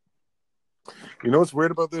 Right. You know what's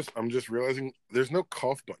weird about this? I'm just realizing there's no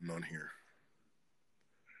cough button on here.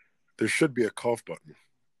 There should be a cough button.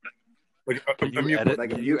 Like, can you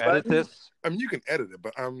edit this? I mean, you can edit it,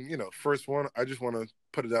 but first one, I just want to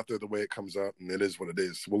put it out there the way it comes out, and it is what it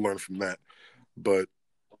is. We'll learn from that. But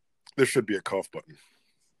there should be a cough button.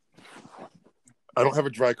 I don't have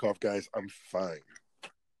a dry cough, guys. I'm fine.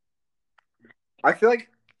 I feel like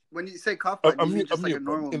when you say cough button, you mean just like a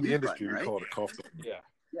normal in the mute industry, button, right? we call it a cough button.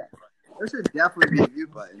 Yeah. There should definitely be a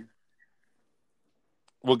mute button.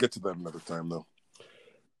 We'll get to that another time, though.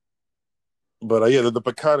 But the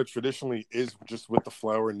piccata traditionally is just with the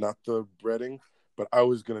flour, not the breading. But I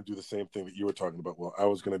was going to do the same thing that you were talking about. Well, I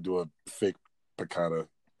was going to do a fake piccata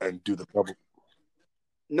and do the double.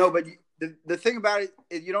 No, but the thing about it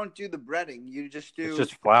is you don't do the breading. You just do... It's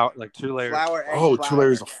just flour, like 2 layers. Flour, egg, 2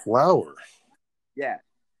 layers of flour. Yeah.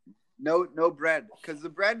 No bread. Because the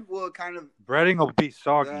bread will kind of... Breading will be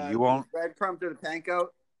soggy. You won't... The breadcrumb to the panko,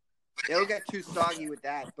 it'll get too soggy with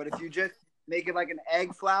that. But if you just make it like an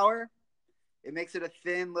egg flour... It makes it a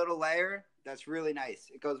thin little layer. That's really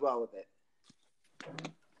nice. It goes well with it.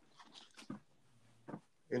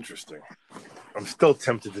 Interesting. I'm still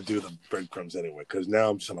tempted to do the breadcrumbs anyway, because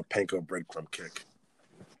now I'm just on a panko breadcrumb kick.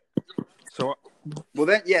 So,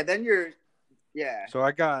 then you're, So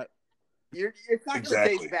I got. It's not going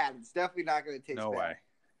to taste bad. It's definitely not going to taste bad. No way.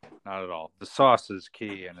 Not at all. The sauce is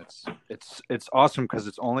key, and it's awesome because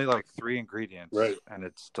it's only like 3 ingredients, right? And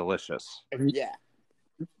it's delicious. Yeah.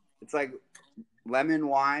 It's like lemon,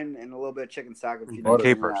 wine, and a little bit of chicken stock. And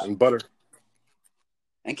capers. And butter.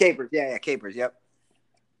 And capers. Yeah, capers. Yep.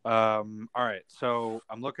 All right. So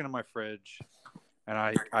I'm looking at my fridge, and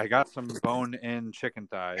I got some bone-in chicken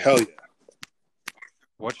thighs. Hell yeah.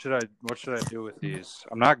 What should I do with these?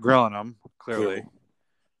 I'm not grilling them, clearly.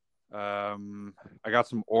 I got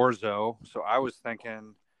some orzo, so I was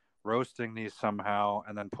thinking roasting these somehow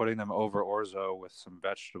and then putting them over orzo with some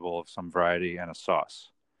vegetable of some variety and a sauce.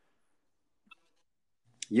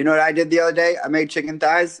 You know what I did the other day? I made chicken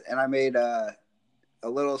thighs, and I made a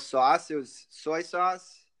little sauce. It was soy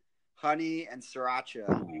sauce, honey, and sriracha,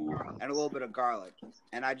 and a little bit of garlic.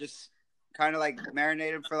 And I just kind of like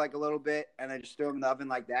marinated for like a little bit, and I just threw them in the oven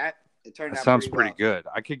like that. It turned out sounds pretty good.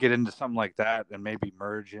 I could get into something like that and maybe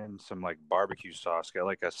merge in some like barbecue sauce, get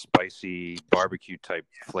like a spicy barbecue type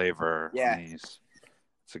flavor. Yeah. On these.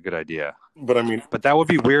 It's a good idea. But that would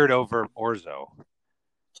be weird over orzo.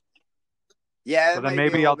 Yeah, so then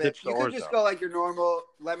maybe I'll ditch the orzo. You could just go like your normal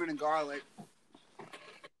lemon and garlic.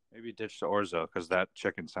 Maybe ditch the orzo because that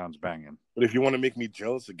chicken sounds banging. But if you want to make me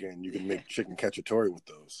jealous again, you can make chicken cacciatore with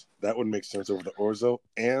those. That would make sense over the orzo,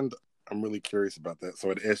 and I'm really curious about that.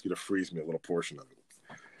 So I'd ask you to freeze me a little portion of it.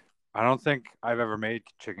 I don't think I've ever made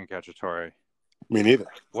chicken cacciatore. Me neither.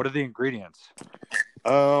 What are the ingredients?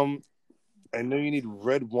 I know you need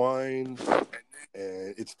red wine,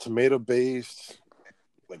 and it's tomato based.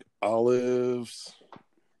 Like olives.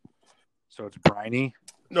 So it's briny?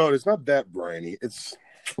 No, it's not that briny.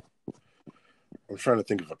 I'm trying to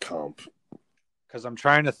think of a comp. Because I'm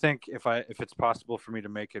trying to think if it's possible for me to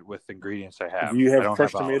make it with ingredients I have. Do you have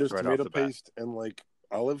crushed tomatoes, tomato paste, and like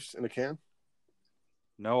olives in a can?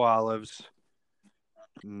 No olives.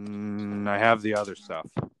 I have the other stuff.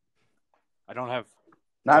 I don't have.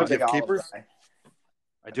 Not a big capers.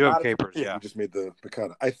 I do have capers, yeah. You just made the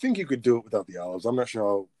piccata. I think you could do it without the olives. I'm not sure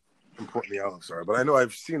how important the olives are, but I know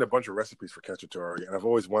I've seen a bunch of recipes for cacciatore, and I've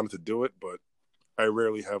always wanted to do it, but I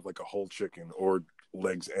rarely have like a whole chicken or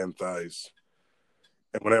legs and thighs.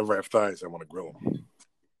 And whenever I have thighs, I want to grill them.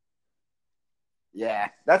 Yeah,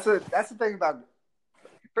 that's the thing about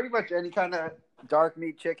pretty much any kind of dark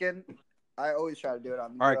meat chicken. I always try to do it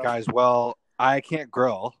on the grill. All right, guys. Well, I can't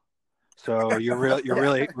grill. So you're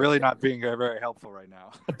really not being very helpful right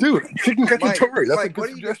now, dude. Chicken cacciatore. That's a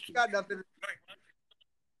good suggestion. You got nothing.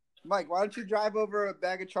 Mike, why don't you drive over a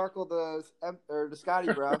bag of charcoal to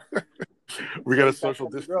Scotty, bro? We got a social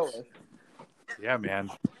distance. Yeah,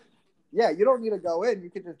 man. Yeah, you don't need to go in.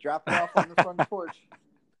 You can just drop it off on the front porch.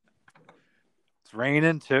 It's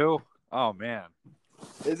raining too. Oh man,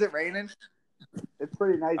 is it raining? It's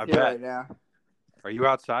pretty nice I here bet. right now. Are you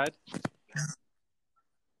outside?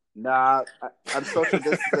 Nah, I'm social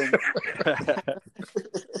distancing.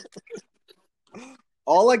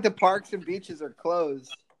 All like the parks and beaches are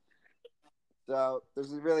closed, so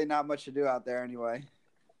there's really not much to do out there anyway.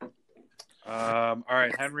 All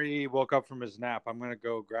right, Henry woke up from his nap. I'm gonna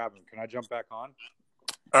go grab him. Can I jump back on?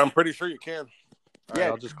 I'm pretty sure you can. All right,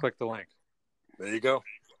 I'll just click the link. There you go.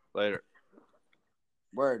 Later.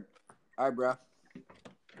 Word. All right, bro.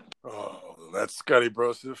 Oh, that's Scotty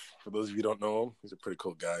Broseph. For those of you who don't know him, he's a pretty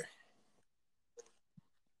cool guy.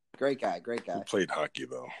 Great guy. He played hockey,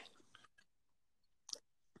 though.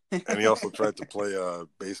 And he also tried to play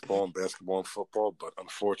baseball and basketball and football, but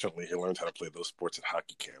unfortunately, he learned how to play those sports at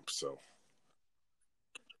hockey camp, so...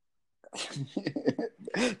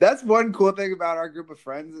 That's one cool thing about our group of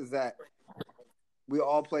friends is that we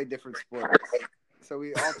all play different sports. So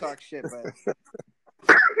we all talk shit, but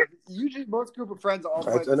usually most group of friends all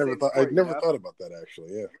play the same sport. I never thought about that,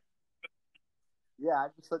 actually, yeah. Yeah,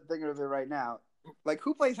 I'm just thinking of it right now. Like,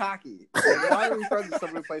 who plays hockey? Like, why are we friends with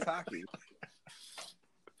someone who plays hockey?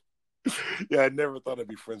 Yeah, I never thought I'd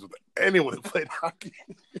be friends with anyone who played hockey.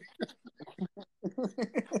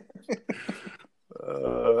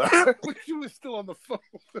 I wish you were still on the phone.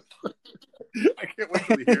 I can't wait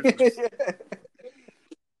till he hears this.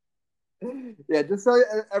 Yeah, just so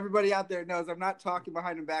everybody out there knows, I'm not talking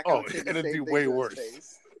behind him back. Oh, and it'd be way worse.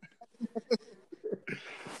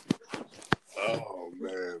 Oh,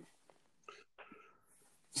 man.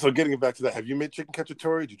 So getting back to that, have you made chicken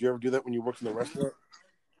cacciatore? Did you ever do that when you worked in the restaurant?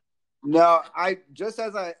 No, I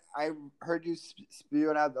heard you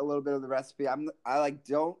spewing out a little bit of the recipe. I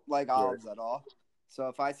don't like olives at all. So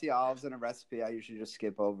if I see olives in a recipe, I usually just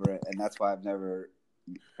skip over it, and that's why I've never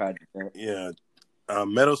tried it. Yeah,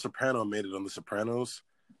 Meadow Soprano made it on The Sopranos,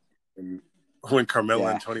 and when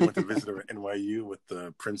Carmela and Tony went to visit her at NYU with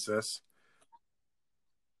the princess.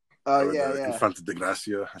 Oh yeah. Infanta de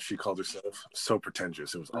Gracia, as she called herself. So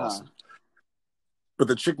pretentious, it was awesome. But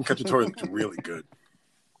the chicken cacciatore looked really good.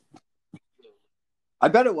 I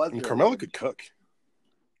bet it was. And Carmela could cook.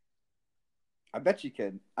 I bet you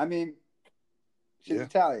could. I mean, she's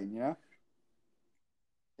Italian, you know?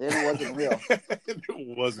 And it wasn't real.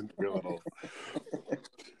 It wasn't real at all.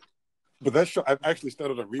 But that show, I've actually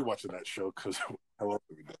started a rewatch of that show because I love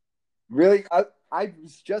it. Really? I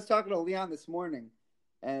was just talking to Leon this morning,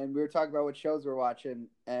 and we were talking about what shows we're watching,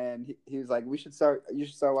 and he was like, you should start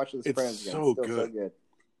watching The Sopranos again. It's so good.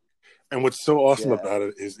 And what's so awesome about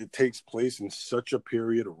it is it takes place in such a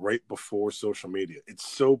period right before social media. It's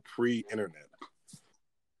so pre-internet.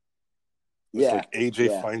 It's like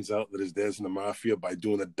AJ finds out that his dad's in the mafia by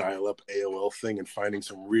doing a dial-up AOL thing and finding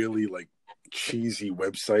some really like cheesy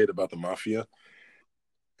website about the mafia.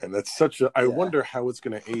 And that's such a... I wonder how it's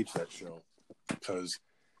going to age, that show. Because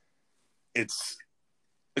it's...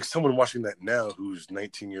 like someone watching that now who's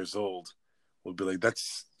 19 years old will be like, that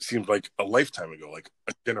seems like a lifetime ago, like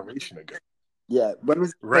a generation ago. Yeah. When was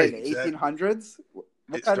it? Right. The 1800s?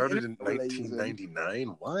 It started in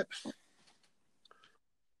 1999. What?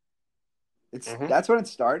 That's when it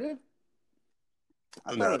started?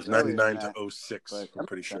 No, it's 99 to 06. I'm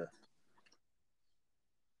pretty sure.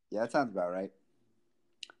 Yeah, that sounds about right.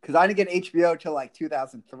 Because I didn't get HBO till like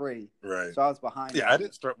 2003. Right. So I was behind. Yeah, I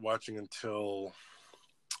didn't start watching until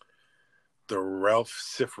the Ralph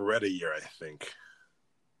Cifaretti year, I think.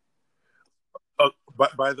 Oh,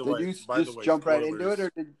 by the way, jump right into it,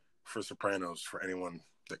 or for Sopranos for anyone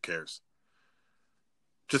that cares?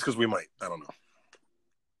 Just because we might, I don't know.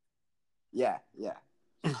 Yeah.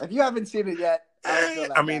 If you haven't seen it yet,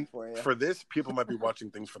 I mean, for this, people might be watching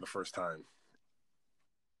things for the first time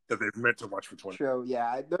that they've meant to watch for 20. True.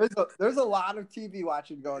 Yeah, there's a lot of TV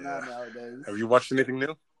watching going on nowadays. Have you watched anything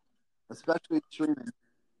new? Especially streaming.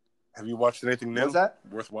 Have you watched anything new? What was that?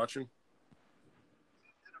 Worth watching?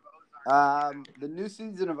 The new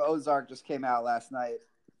season of Ozark just came out last night.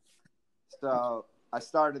 So I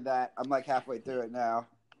started that. I'm like halfway through it now.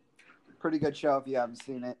 Pretty good show if you haven't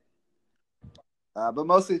seen it. But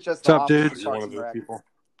mostly it's just... What's up, dude? You're one of those people.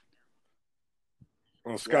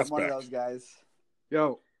 Oh, Scott's I'm one back. of those guys.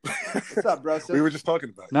 Yo. What's up, bro? We were just talking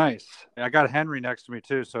about it. Nice. I got Henry next to me,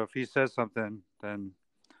 too, so if he says something, then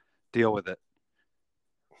deal with it.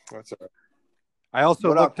 That's all right. I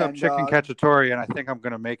also looked up chicken cacciatore, and I think I'm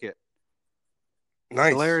going to make it.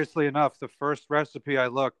 Nice. Hilariously enough, the first recipe I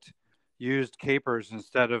looked used capers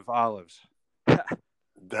instead of olives.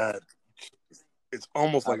 That... It's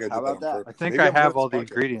almost like I did that on purpose. I think I have all the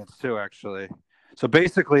ingredients too, actually. So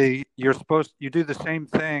basically, you do the same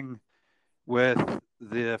thing with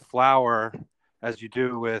the flour as you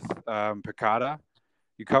do with piccata.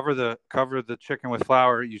 You cover the chicken with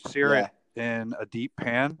flour. You sear it in a deep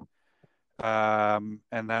pan, and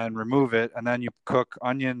then remove it. And then you cook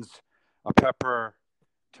onions, a pepper,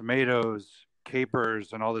 tomatoes,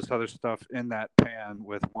 capers, and all this other stuff in that pan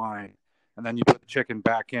with wine. And then you put the chicken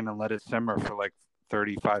back in and let it simmer for like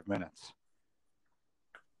 35 minutes.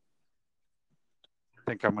 I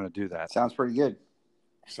think I'm going to do that. Sounds pretty good.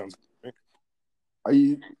 Sounds great. Are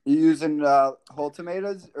you using whole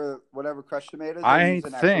tomatoes or whatever, crushed tomatoes? I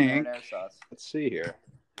think. Sauce? Let's see here.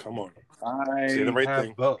 Come on. Say the right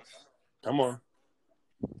thing. Both. Come on.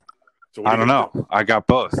 So I don't know. I got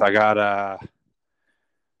both. I got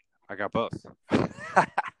both.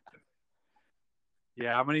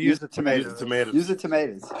 Yeah, I'm going to use the tomatoes. Use the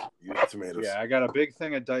tomatoes. Yeah, I got a big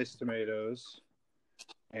thing of diced tomatoes,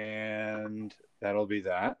 and that'll be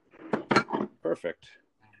that. Perfect.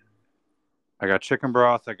 I got chicken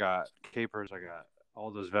broth. I got capers. I got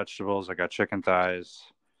all those vegetables. I got chicken thighs.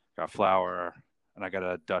 Got flour, and I got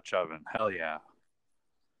a Dutch oven. Hell yeah.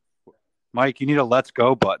 Mike, you need a let's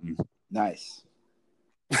go button. Nice.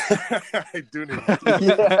 I do need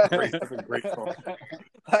that. Great. That's a great call.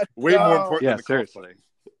 Way more important than the seriously.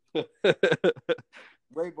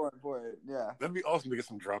 Way more important, yeah. That'd be awesome to get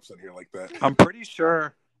some drops in here like that. I'm pretty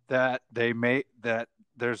sure that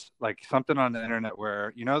there's like something on the internet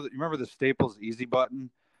where you remember the Staples Easy button?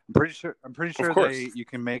 I'm pretty sure you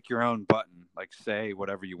can make your own button, like say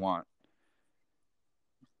whatever you want.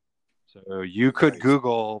 So you could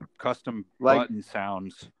Google custom button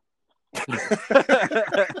sounds.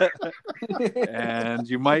 And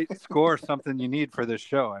you might score something you need for this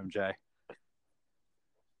show, MJ.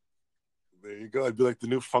 There you go. It'd be like the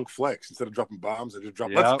new Funk Flex. Instead of dropping bombs, I just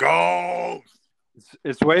drop. Let's go.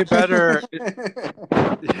 It's way better.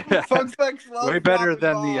 Funk Flex way better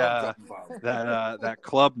than the that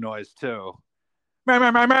club noise too. I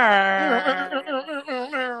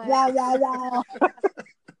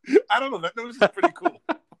don't know. That noise is pretty cool.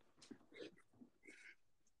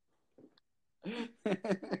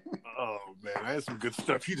 Oh man, I had some good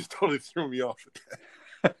stuff. You just totally threw me off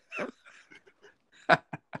with that.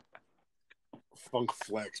 Funk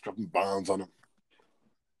Flex dropping bombs on him.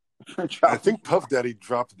 I think Puff Daddy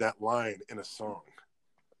dropped that line in a song.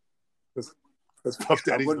 That's Puff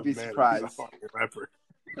Daddy's I wouldn't be man. surprised. He's a fucking rapper.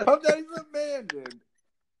 Puff Daddy's the man, dude.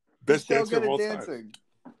 Best dancer of all time.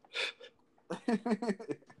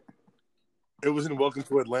 It was in Welcome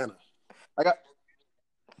to Atlanta. I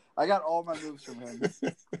got all my moves from him.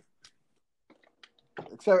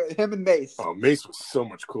 Except him and Mace. Oh, Mace was so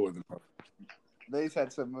much cooler than Puff. Mace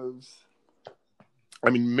had some moves. I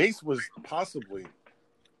mean, Mace was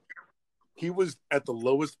he was at the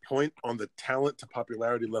lowest point on the talent to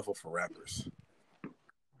popularity level for rappers.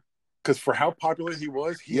 Because for how popular he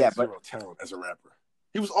was, he had zero talent as a rapper.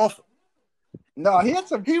 He was awful. No, he had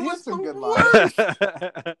some good lines.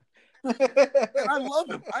 I love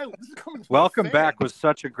him. Welcome Back was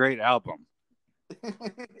such a great album.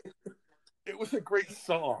 It was a great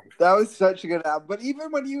song. That was such a good album. But even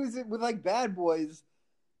when he was with like Bad Boys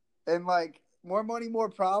and like More Money, More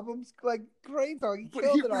Problems, like great song. He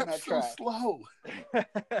killed it on that track. Slow.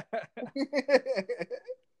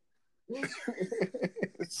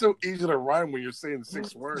 It's so easy to rhyme when you're saying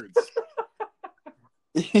 6 words.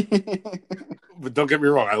 But don't get me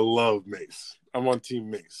wrong, I love Mace. I'm on Team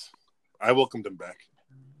Mace. I welcomed him back.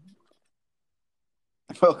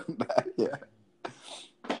 Welcome back, yeah.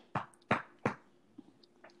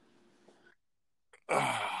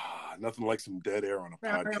 Nothing like some dead air on a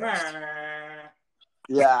podcast.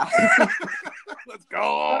 Yeah. Let's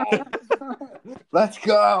go. Let's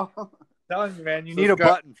go. Telling you, man, you need a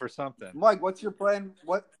button for something. Mike, what's your plan?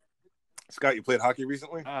 What? Scott, you played hockey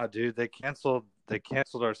recently? Dude, they canceled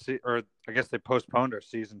our or I guess they postponed our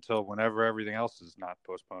season until whenever everything else is not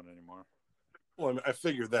postponed anymore. Well, I mean, I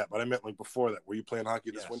figured that, but I meant like before that. Were you playing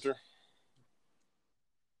hockey this winter?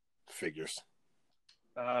 Figures.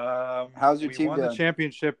 How's your team doing? We won the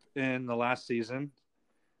championship in the last season,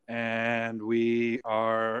 and we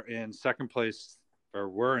are in second place, or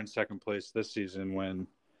were in second place this season when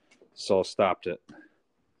Saul stopped it.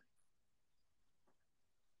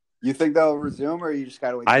 You think they'll resume, or you just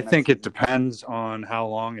got to wait? I think it depends on how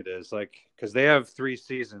long it is. Like, because they have 3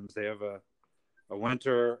 seasons. They have a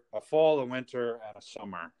winter, a fall, a winter, and a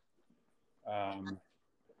summer.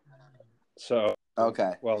 So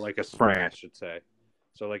okay. Well, like a spring, I should say.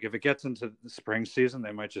 So, like, if it gets into the spring season,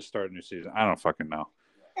 they might just start a new season. I don't fucking know.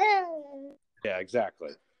 Yeah, exactly.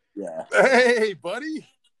 Yeah. Hey, buddy.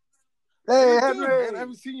 Hey, Henry. Man, I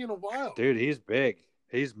haven't seen you in a while. Dude, he's big.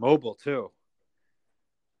 He's mobile, too.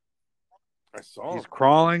 I saw He's him.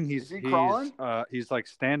 crawling. Is he crawling? He's like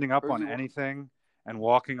standing up on he... anything and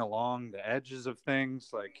walking along the edges of things.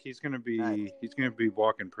 Like he's gonna be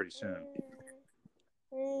walking pretty soon.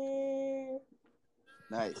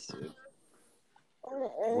 Nice, dude.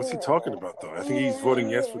 What's he talking about though? I think he's voting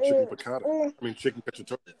yes for chicken piccata. I mean chicken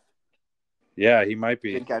cacciatore. Yeah, he might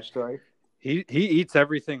be. Chicken cacciatore. He eats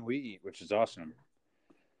everything we eat, which is awesome.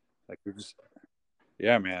 Like we just,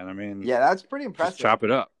 yeah, man. I mean, yeah, that's pretty impressive. Just chop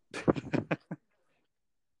it up.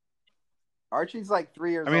 Archie's like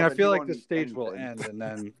 3 years old. I mean, I feel like the stage will end, and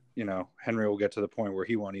then Henry will get to the point where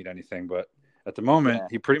he won't eat anything. But at the moment,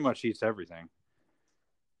 he pretty much eats everything.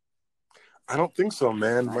 I don't think so,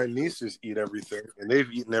 man. My nieces eat everything, and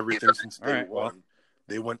they've eaten everything since day one. Well,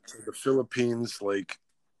 they went to the Philippines like,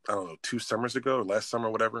 I don't know, 2 summers ago or last summer,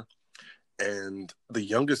 whatever. And the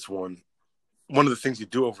youngest one of the things you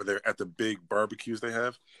do over there at the big barbecues they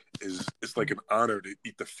have is it's like an honor to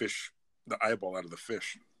eat the fish, the eyeball out of the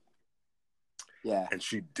fish. Yeah. And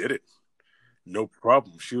she did it. No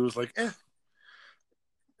problem. She was like,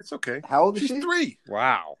 it's okay. How old is she? She's 3.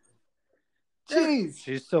 Wow. Jeez.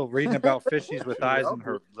 She's still reading about fishies with eyes in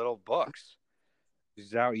her little books.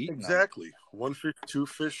 She's out eating Exactly. Them. 1 fish, 2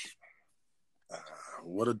 fish.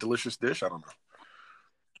 What a delicious dish. I don't know.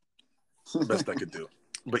 Best I could do.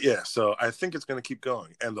 But yeah, so I think it's going to keep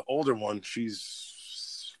going. And the older one,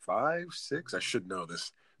 she's 5, 6. I should know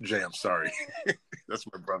this. Jay, I'm sorry. That's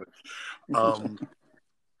my brother.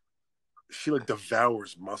 She like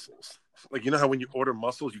devours mussels. Like, you know how when you order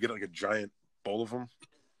mussels, you get like a giant bowl of them?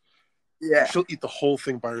 Yeah. She'll eat the whole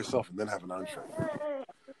thing by herself and then have an entree.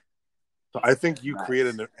 So I think you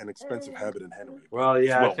created an expensive habit in Henry. Well,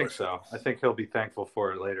 yeah, I think so. I think he'll be thankful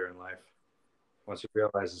for it later in life once he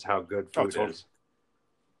realizes how good food is.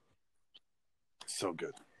 So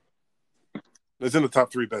good. It's in the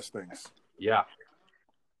top 3 best things. Yeah.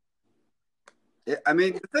 I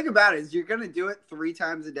mean, the thing about it is you're going to do it 3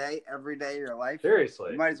 times a day, every day of your life.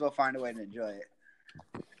 Seriously. You might as well find a way to enjoy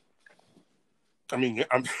it. I mean,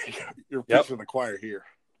 you're preaching to the choir here.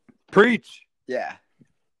 Preach. Yeah.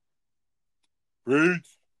 Preach.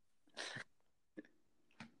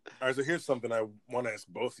 All right, so here's something I want to ask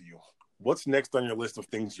both of you. What's next on your list of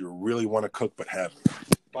things you really want to cook but haven't?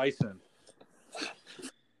 Bison.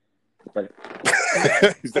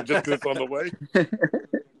 Is that just because it's on the way?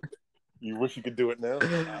 You wish you could do it now?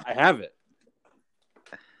 I have it.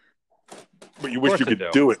 But you wish you could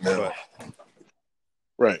do it now. But...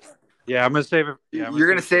 Right. Yeah, I'm going to save it. Yeah, you're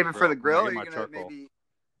going to save it for the grill? Or you're going to maybe...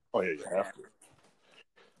 Oh, yeah, you have to.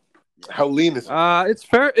 How lean is it? It's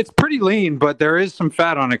fair. It's pretty lean, but there is some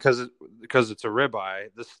fat on it because it's a ribeye.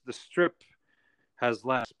 The strip has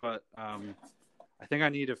less, but I think I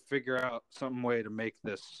need to figure out some way to make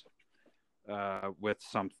this with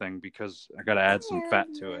something because I got to add some fat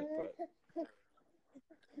to it. But...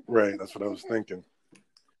 Right, that's what I was thinking.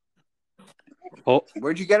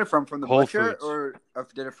 Where'd you get it from? From the Whole butcher, Foods. or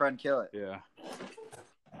did a friend kill it? Yeah.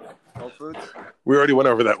 Whole Foods? We already went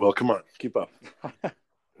over that, Will. Come on, keep up.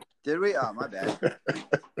 Did we? Oh, my bad.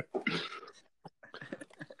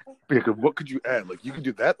 What could you add? Like, you could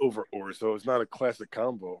do that over so it's not a classic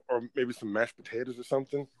combo. Or maybe some mashed potatoes or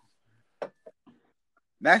something.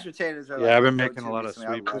 Mashed potatoes are yeah, I've been making a lot of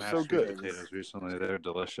sweet mashed potatoes recently. They're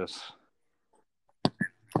delicious.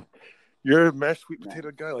 You're a mashed sweet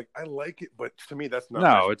potato guy. Like, I like it, but to me, that's not.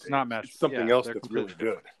 No, it's not mashed. It's something else that's really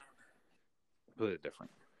good. Completely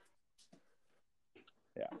different.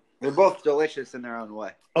 Yeah, they're both delicious in their own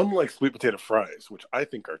way. Unlike sweet potato fries, which I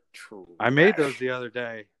think are true. I made those the other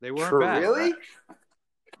day. They weren't bad. Really?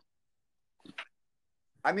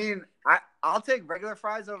 I mean, I'll take regular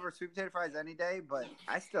fries over sweet potato fries any day, but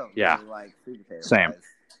I still really like sweet potato fries.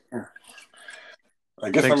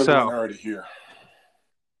 I guess I'm in the minority here.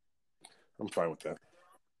 I'm fine with that.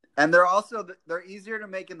 And they're easier to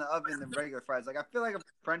make in the oven than regular fries. Like, I feel like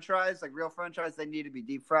French fries, like real French fries, they need to be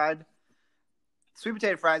deep fried. Sweet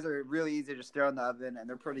potato fries are really easy to stir in the oven, and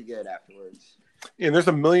they're pretty good afterwards. Yeah, and there's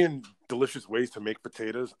a million delicious ways to make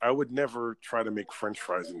potatoes. I would never try to make French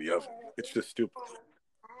fries in the oven. It's just stupid.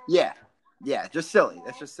 Yeah, just silly.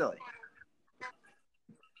 That's just silly.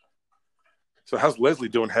 So how's Leslie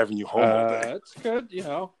doing having you home all day? It's good,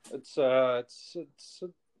 it's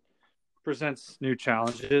presents new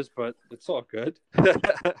challenges, but it's all good.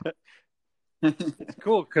 It's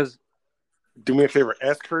cool because do me a favor,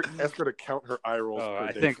 ask her to count her eye rolls.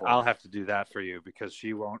 I think I'll have to do that for you because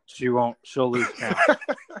she'll lose count.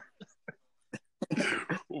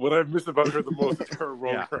 What I've missed about her the most is her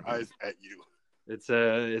rolling her eyes at you. It's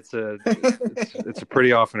a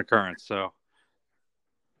pretty often occurrence, so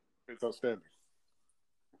it's outstanding.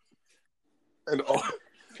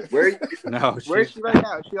 Where's she right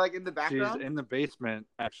now? Is she like in the background? She's in the basement,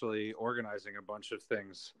 actually organizing a bunch of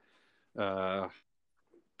things,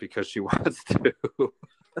 because she wants to.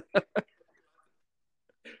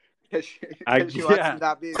 Because she wants to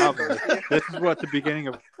not be. This is what the beginning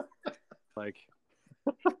of like.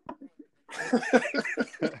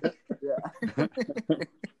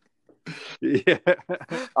 Yeah.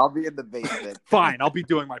 I'll be in the basement. Fine, I'll be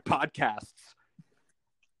doing my podcasts.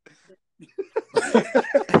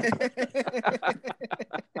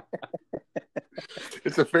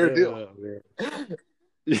 It's a fair deal.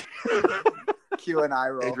 Q and I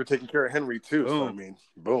roll. And you're taking care of Henry too. Boom. So I mean,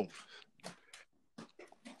 boom.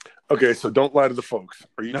 Okay, so don't lie to the folks.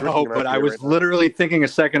 Are you? No, but I was literally thinking a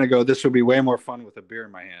second ago this would be way more fun with a beer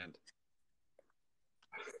in my hand.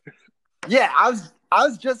 Yeah, I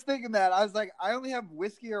was just thinking that. I was like, I only have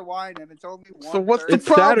whiskey or wine, and it's only one. So what's the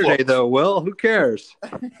problem? It's Saturday, though, Will. Who cares?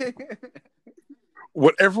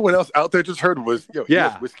 What everyone else out there just heard was, he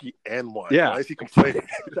has whiskey and wine. Yeah. Why is he complaining?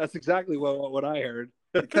 That's exactly what I heard.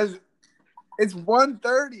 Because it's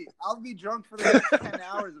 1:30. I'll be drunk for the next 10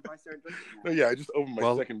 hours if I start drinking. No, yeah, I just opened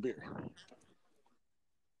my second beer.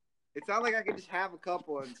 It's not like I can just have a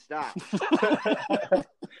couple and stop.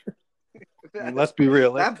 Let's be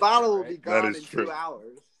real. That bottle will be gone in 2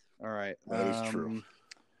 hours. All right. That is true.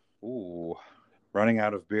 Ooh, running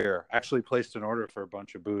out of beer. Actually placed an order for a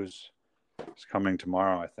bunch of booze. It's coming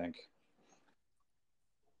tomorrow, I think.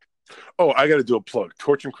 Oh, I got to do a plug.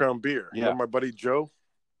 Torch and Crown Beer. Yeah. Remember my buddy Joe,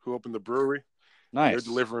 who opened the brewery? Nice. They're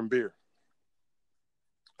delivering beer.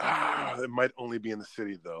 It might only be in the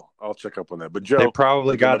city, though. I'll check up on that. But Joe, they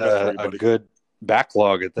probably got a good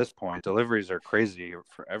backlog at this point. Deliveries are crazy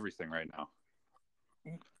for everything right now.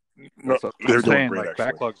 No, they're doing great, like,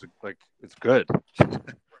 backlogs, like, it's good.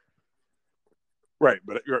 Right,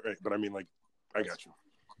 but you're right. But I mean, like, I got you.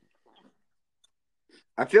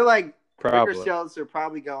 I feel like liquor sales are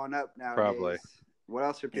probably going up nowadays. Probably. What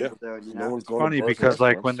else are people doing? You know? It's funny because,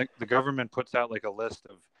 like, when the government puts out, like, a list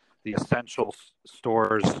of the essential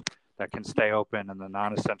stores that can stay open and the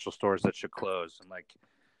non-essential stores that should close, and, like,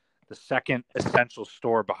 the second essential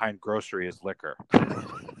store behind grocery is liquor.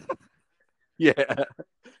 Yeah.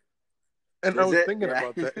 And I was thinking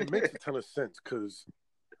about that. It makes a ton of sense because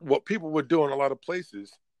what people would do in a lot of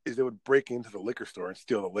places is they would break into the liquor store and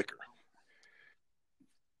steal the liquor.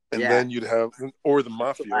 And then you'd have, or the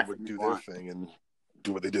mafia would do their thing and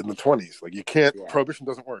do what they did in the 20s. Like, you can't, prohibition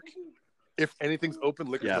doesn't work. If anything's open,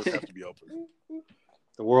 liquor does have to be open.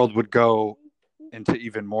 The world would go into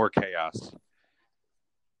even more chaos.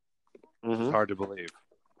 Mm-hmm. It's hard to believe.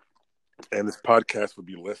 And this podcast would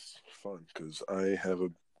be less fun because I have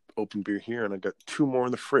an open beer here and I got 2 more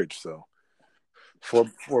in the fridge. So, four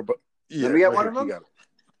but yeah, let me get one of them. You got it.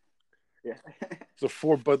 Yeah. So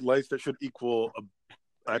 4 Bud Lights, that should equal a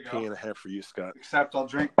IPA and a half for you, Scott. Except I'll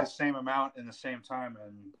drink the same amount in the same time,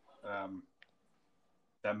 and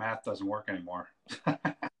that math doesn't work anymore.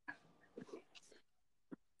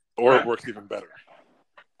 Or it works even better.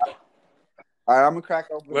 All right, I'm gonna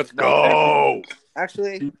crack open. Let's go.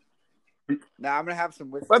 Actually, now I'm gonna have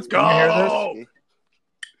some whiskey. Let's go.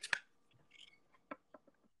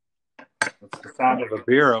 That's the sound of a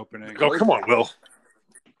beer opening. Oh, come on, Will.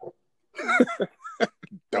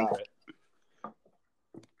 Dump it.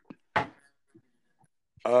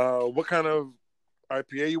 What kind of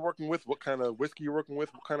IPA you working with? What kind of whiskey you working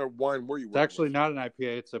with? What kind of wine were you working with? It's actually not an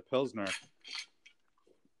IPA. It's a Pilsner.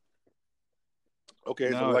 Okay,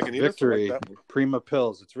 no, so like an Victory Prima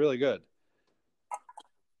Pils. It's really good.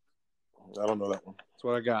 I don't know that one. That's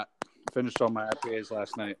what I got. Finished all my IPAs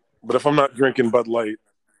last night. But if I'm not drinking Bud Light,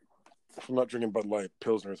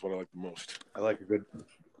 Pilsner is what I like the most. I like a good.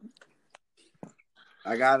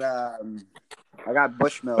 I got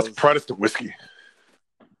Bushmills. That's Protestant whiskey.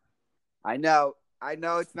 I know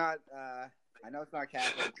it's not. I know it's not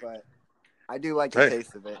Catholic, but I do like the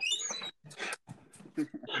taste of it.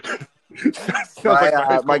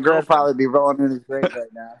 My girl would probably be rolling in his grave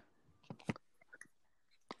right now.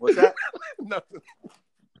 What's that? Nothing.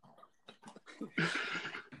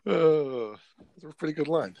 That's a pretty good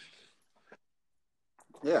line.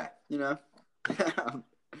 Yeah, you know.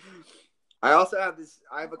 I also have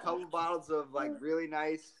I have a couple bottles of like really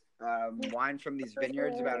nice wine from these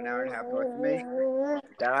vineyards about an hour and a half north of me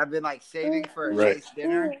that I've been like saving for a nice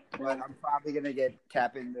dinner, but I'm probably gonna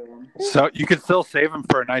tap into them. So you could still save them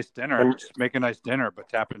for a nice dinner, just make a nice dinner, but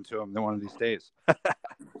tap into them one of these days.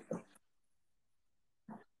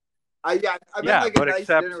 I meant like a nice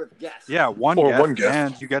dinner with guests. Yeah, one guest,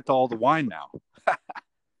 and you get all the wine now.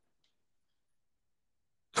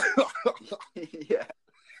 Yeah.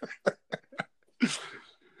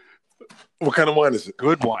 What kind of wine is it?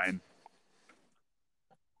 Good wine.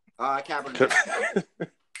 Cabernet.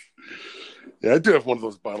 Yeah, I do have one of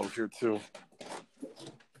those bottles here too,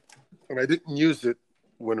 and I didn't use it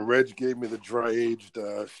when Reg gave me the dry aged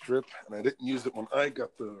strip, and I didn't use it when I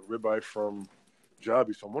got the ribeye from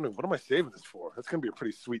Jobby. So I'm wondering, what am I saving this for? That's gonna be a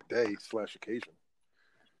pretty sweet day / occasion.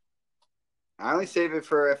 I only save it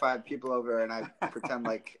for if I have people over and I pretend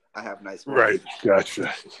like I have nice wine. Right,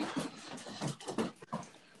 gotcha.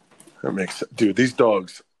 That makes sense. Dude, these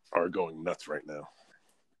dogs are going nuts right now.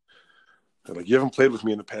 They're like, you haven't played with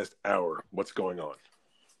me in the past hour. What's going on?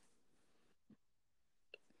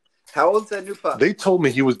 How old's that new pup? They told me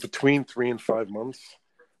he was between 3 and 5 months,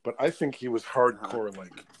 but I think he was hardcore,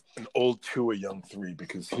 like an old 2, a young 3,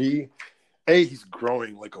 because he's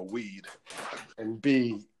growing like a weed, and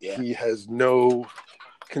B, he has no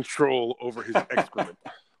control over his excrement.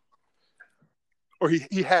 Or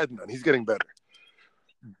he had none. He's getting better.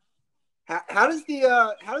 How does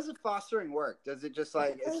the fostering work? Does it just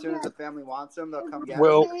like as soon as the family wants them, they'll come get them?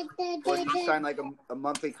 Well, or do you sign like a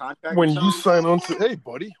monthly contract? When you sign on to be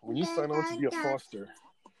a foster,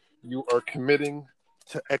 you are committing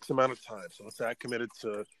to X amount of time. So let's say I committed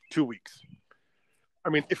to 2 weeks. I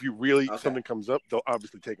mean, if you really something comes up, they'll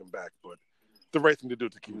obviously take them back. But the right thing to do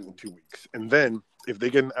is to keep them 2 weeks. And then if they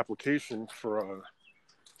get an application for a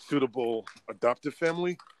suitable adoptive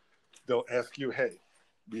family, they'll ask you, hey,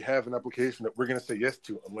 we have an application that we're going to say yes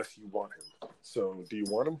to unless you want him. So do you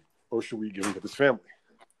want him, or should we give him to this family?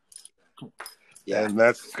 Yeah. And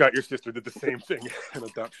that's Scott, your sister, did the same thing. An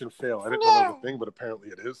adoption fail. I didn't know that was a thing, but apparently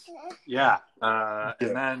it is. Yeah. And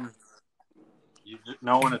then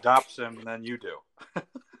no one adopts him, and then you do.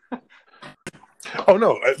 Oh,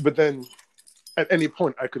 no. But then at any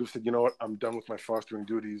point, I could have said, you know what, I'm done with my fostering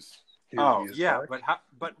duties.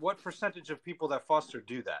 But what percentage of people that foster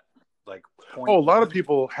do that? Like, a lot of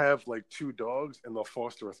people have like 2 dogs, and they'll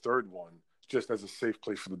foster a 3rd one just as a safe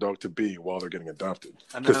place for the dog to be while they're getting adopted.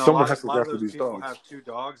 Because someone has to look after these dogs. Have 2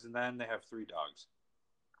 dogs, and then they have 3 dogs.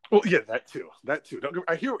 Well, yeah, that too.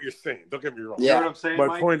 I hear what you're saying. Don't get me wrong. Yeah, you know what I'm saying.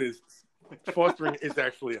 My point is, fostering is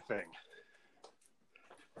actually a thing.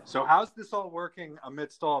 So how's this all working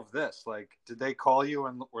amidst all of this? Like, did they call you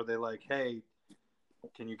and were they like, hey,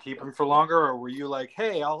 can you keep him for longer? Or were you like,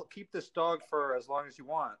 hey, I'll keep this dog for as long as you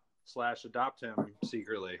want / adopt him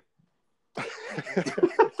secretly?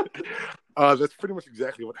 That's pretty much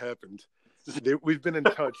exactly what happened. We've been in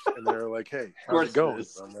touch, and they're like, hey, how's it going?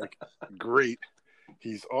 I'm like, great.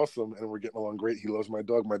 He's awesome, and we're getting along great. He loves my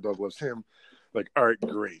dog. My dog loves him. Like, all right,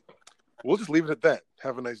 great. We'll just leave it at that.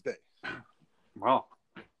 Have a nice day. Wow.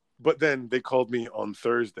 But then they called me on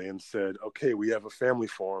Thursday and said, okay, we have a family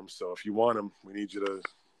form, so if you want him, we need you to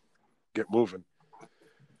get moving.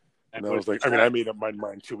 And I was like, I made up my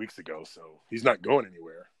mind 2 weeks ago, so he's not going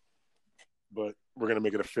anywhere. But we're going to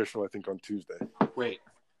make it official, I think, on Tuesday. Wait.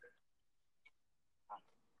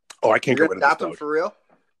 Oh, I can't get rid of this dog. Him for real?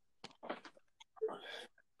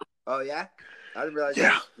 Oh, yeah? I didn't realize you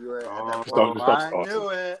were at that point. I knew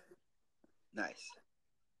it. Nice.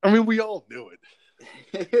 I mean, we all knew it.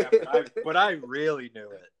 Yeah, but I really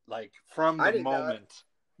knew it. Like, from the moment.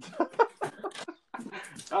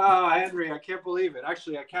 Oh, Henry, I can't believe it.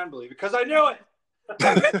 Actually, I can believe it because I knew it.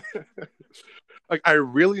 Like, I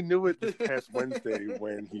really knew it this past Wednesday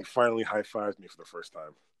when he finally high-fived me for the first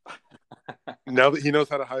time. Now that he knows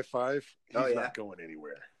how to high-five, he's not going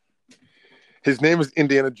anywhere. His name is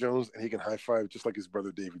Indiana Jones, and he can high-five just like his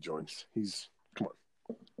brother Davy Jones. Come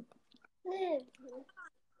on.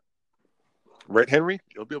 Right, Henry?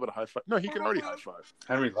 He'll be able to high-five. No, he can already high-five.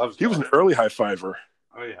 Henry loves He was an early high-fiver.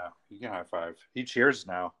 Oh, yeah. He can high-five. He cheers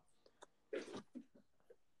now.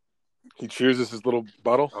 He cheers his little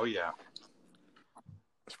bottle? Oh, yeah.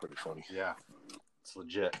 That's pretty funny. Yeah. It's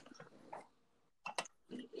legit.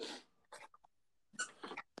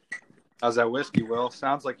 How's that whiskey, Will?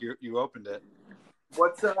 Sounds like you opened it.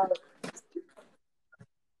 What's Yeah.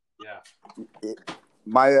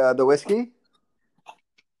 My the whiskey?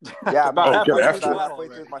 Yeah, I'm halfway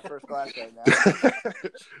through my first glass right now.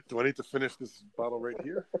 Do I need to finish this bottle right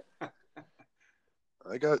here?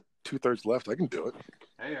 I got 2/3 left. I can do it.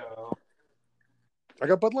 Heyo. I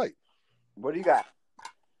got Bud Light. What do you got?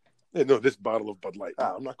 Yeah, no, this bottle of Bud Light.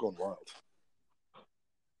 No, I'm not going wild.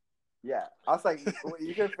 Yeah, I was like,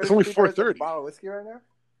 you can finish it's only 4:30. Bottle of whiskey right now?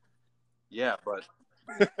 Yeah, but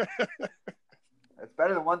it's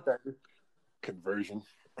better than 1:30. Conversion.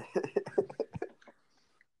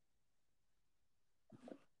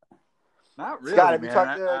 Not really. Scott, have you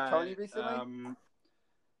talked to Tony recently?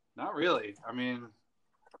 Not really. I mean,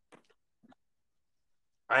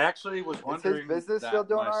 I actually was wondering is his business still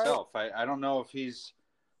doing myself. Right? I don't know if he's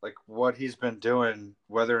like what he's been doing,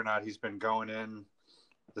 whether or not he's been going in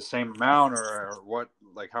the same amount or what,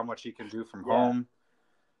 like how much he can do from home.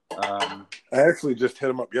 I actually just hit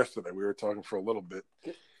him up yesterday. We were talking for a little bit.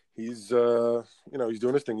 He's, he's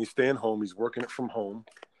doing his thing. He's staying home. He's working it from home.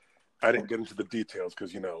 I didn't get into the details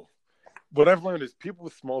because, what I've learned is people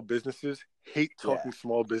with small businesses hate talking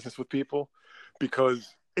small business with people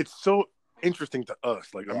because it's so interesting to us.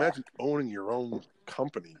 Like, imagine owning your own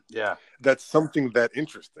company. Yeah. That's something that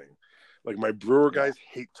interesting. Like, my brewer guys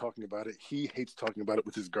hate talking about it. He hates talking about it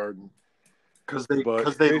with his garden. Because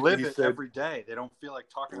they live it every day. They don't feel like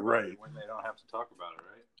talking about it when they don't have to talk about it,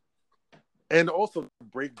 right? And also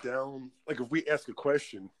break down, like if we ask a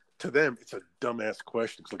question, to them it's a dumbass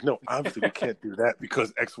question. It's like, no, obviously we can't do that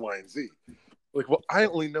because X, Y, and Z. Like, well, I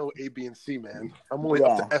only know A, B, and C, man. I'm only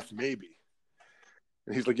up to F maybe.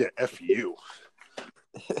 And he's like, yeah, F you.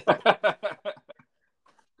 But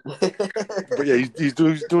yeah, he's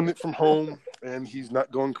doing it from home, and he's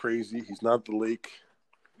not going crazy. He's not at the lake,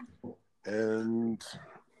 and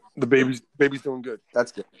the baby's doing good.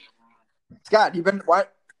 That's good. Scott, you've been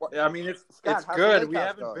what? Yeah, I mean it's good. We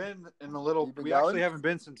haven't been in a little. We actually haven't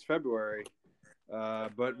been since February,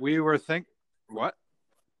 but we were what?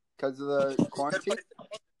 Because of the quarantine.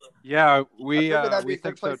 Yeah, we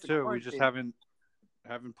think so too. We just haven't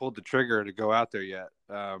pulled the trigger to go out there yet.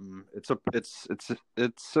 It's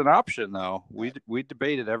an option though. We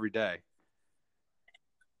debate it every day.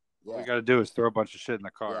 Yeah. All we got to do is throw a bunch of shit in the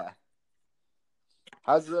car. Yeah.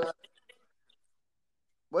 How's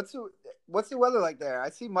what's the weather like there? I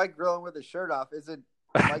see Mike grilling with his shirt off. Is it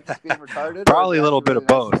Mike just being retarded? Probably a little bit of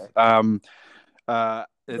both. Get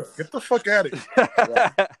the fuck out of here.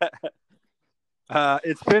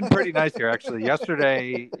 It's been pretty nice here, actually.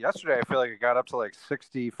 Yesterday, I feel like it got up to like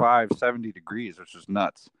 65, 70 degrees, which is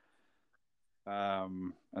nuts.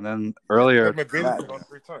 And then earlier... My baby's gone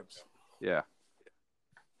 3 times. Yeah.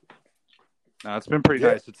 No, it's been pretty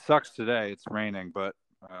nice. It sucks today. It's raining, but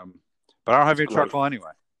I don't have any charcoal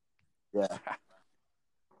anyway. Yeah.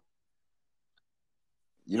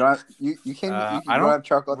 You don't have I don't have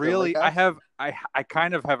charcoal. Really, I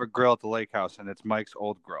kind of have a grill at the lake house, and it's Mike's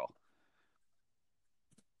old grill.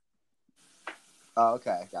 Oh,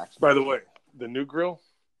 okay, gotcha. By the way, the new grill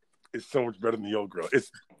is so much better than the old grill.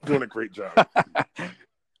 It's doing a great job.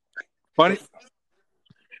 Funny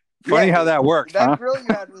how that works. That grill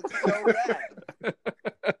you had was so bad.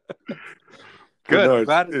 Good. I'm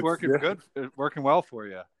glad it's working good. It's working well for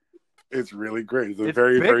you. It's really great. It's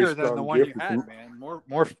very, bigger very than the one you had, man. More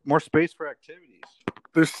space for activities.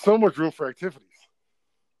 There's so much room for activities.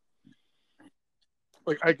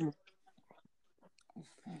 Like I can.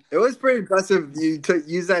 It was pretty impressive. You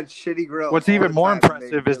use that shitty grill. What's even more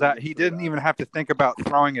impressive is that he didn't even have to think about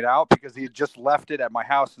throwing it out because he had just left it at my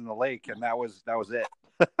house in the lake, and that was it.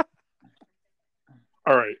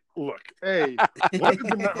 All right, look. A, what has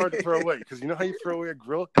been that hard to throw away? Because you know how you throw away a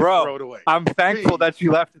grill? Bro, throw it away. I'm thankful that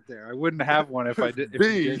you left it there. I wouldn't have one if I did.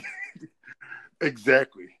 B,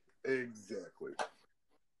 exactly.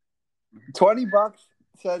 $20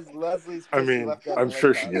 says Leslie's. I mean, I'm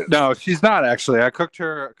sure she is. No, she's not actually. I cooked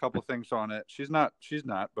her a couple things on it. She's not,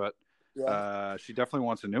 but she definitely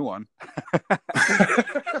wants a new one.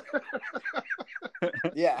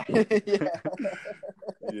 Yeah.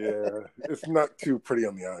 Yeah, it's not too pretty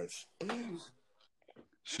on the eyes.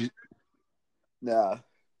 No.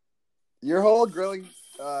 Your whole grilling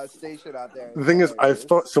station out there. The thing is, I've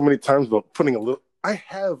thought so many times about putting I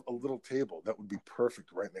have a little table that would be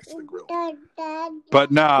perfect right next to the grill.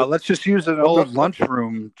 But no, let's just use an old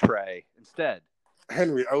lunchroom tray instead.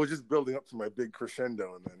 Henry, I was just building up to my big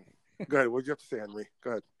crescendo, and then go ahead. What did you have to say, Henry?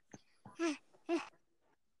 Go ahead.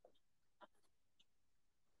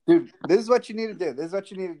 Dude, this is what you need to do.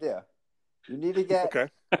 You need to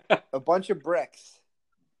get a bunch of bricks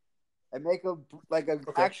and make an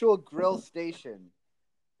actual grill station.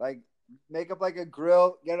 Like, make up like a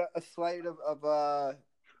grill, get a slate of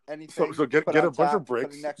anything. So get a bunch of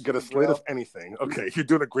bricks, get a slate of anything. Okay, you're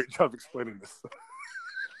doing a great job explaining this.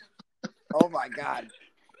 Oh my God.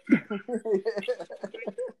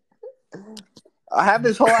 I have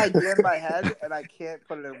this whole idea in my head and I can't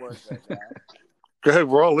put it in words right now. Go ahead,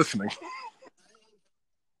 we're all listening.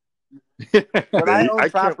 When I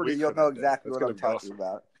own property, you'll know exactly what I'm talking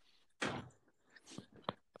about.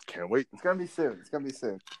 Can't wait. It's gonna be soon.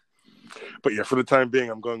 But yeah, for the time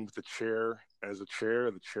being, I'm going with the chair as a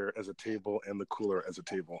chair, the chair as a table, and the cooler as a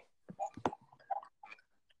table.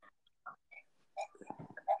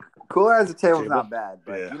 Cooler as a table is not bad,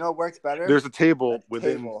 but you know what works better? There's a table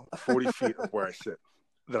within 40 feet of where I sit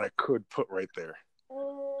that I could put right there.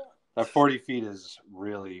 That 40 feet is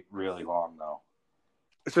really, really long, though.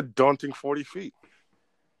 It's a daunting 40 feet.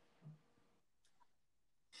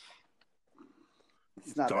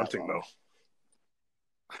 It's not daunting, though.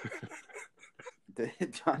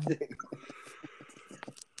 Daunting.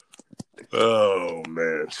 Oh,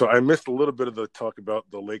 man. So I missed a little bit of the talk about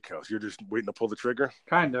the lake house. You're just waiting to pull the trigger?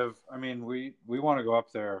 Kind of. I mean, we want to go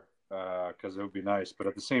up there because it would be nice. But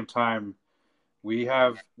at the same time,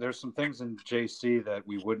 there's some things in JC that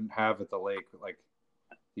we wouldn't have at the lake. Like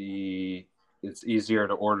it's easier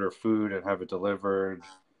to order food and have it delivered.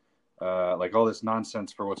 Like all this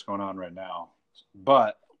nonsense for what's going on right now.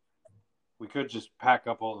 But we could just pack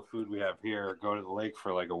up all the food we have here, go to the lake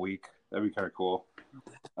for like a week. That'd be kind of cool.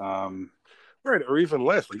 Right, or even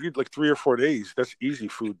less. Like you'd like 3 or 4 days. That's easy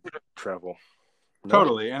food travel. No?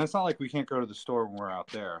 Totally, and it's not like we can't go to the store when we're out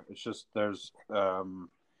there. It's just there's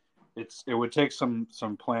it would take some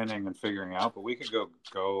planning and figuring out, but we could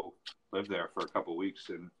go live there for a couple of weeks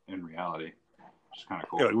in reality. Which is kind of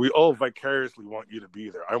cool. Yeah, we all vicariously want you to be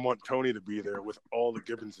there. I want Tony to be there with all the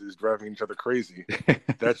Gibbonses driving each other crazy.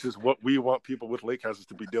 That's just what we want people with lake houses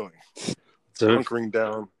to be doing. Hunkering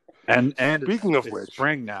down. And speaking of it's which,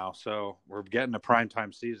 spring now, so we're getting a prime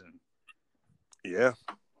time season. Yeah,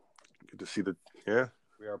 good to see we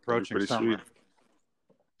are approaching summer.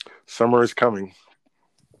 Sweet. Summer is coming.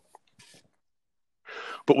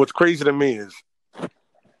 But what's crazy to me is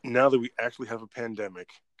now that we actually have a pandemic,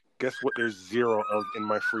 guess what? There's 0 of in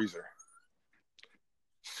my freezer: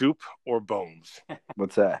 soup or bones.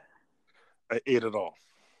 What's that? I ate it all.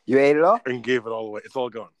 You ate it all and gave it all away. It's all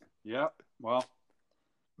gone. Yeah. Well.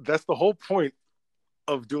 That's the whole point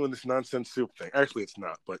of doing this nonsense soup thing. Actually, it's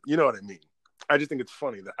not, but you know what I mean. I just think it's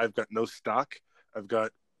funny that I've got no stock. I've got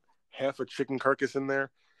half a chicken carcass in there,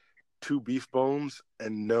 2 beef bones,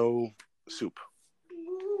 and no soup.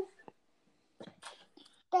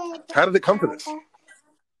 How did it come to this?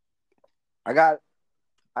 I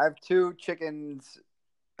have 2 chickens,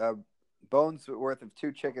 bones worth of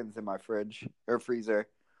 2 chickens in my fridge or freezer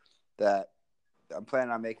that I'm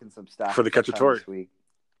planning on making some stock for the cacciatore this week.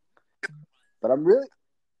 But I'm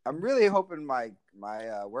really hoping my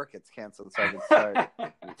work gets canceled so I can start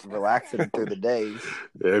relaxing through the days.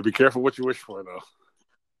 Yeah, be careful what you wish for, though.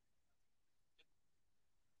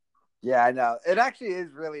 Yeah, I know. It actually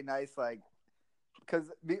is really nice, like,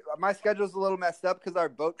 because my schedule's a little messed up because our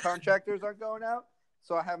boat contractors aren't going out,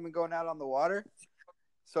 so I haven't been going out on the water.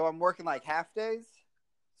 So I'm working like half days.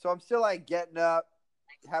 So I'm still like getting up,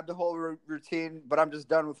 have the whole routine, but I'm just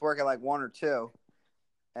done with work at like 1 or 2.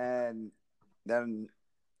 And then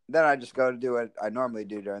I just go to do what I normally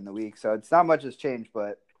do during the week. So it's not much has changed,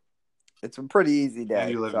 but it's a pretty easy day.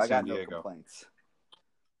 And you live so in I got San no Diego. complaints.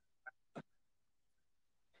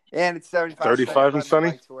 And it's 75. 35 and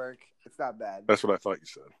sunny? To work. It's not bad. That's what I thought you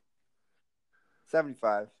said.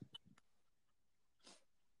 75.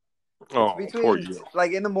 Oh, poor you.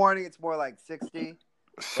 Like in the morning, it's more like 60.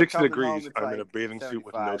 60 degrees. Home, I'm like in a bathing 75. suit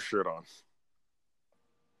with no shirt on.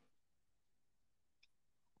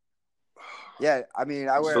 Yeah, I mean,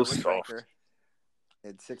 I wear a soft. windbreaker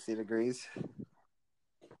at 60 degrees.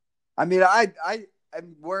 I mean, I'm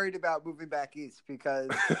worried about moving back east because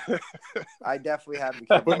I definitely have the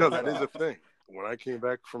kids. But no, that is a thing. When I came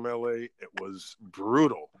back from LA, it was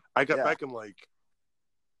brutal. I got back in like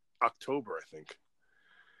October, I think.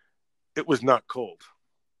 It was not cold,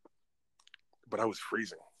 but I was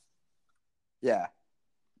freezing. Yeah.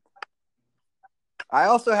 I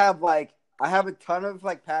also have I have a ton of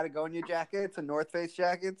like Patagonia jackets and North Face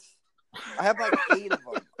jackets. I have like 8 of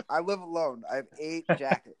them. I live alone. I have 8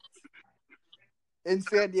 jackets in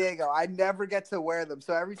San Diego. I never get to wear them.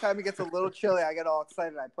 So every time it gets a little chilly, I get all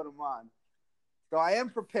excited. I put them on. So I am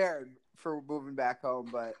prepared for moving back home.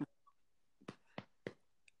 But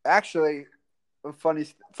actually, a funny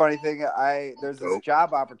thing, there's this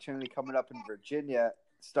job opportunity coming up in Virginia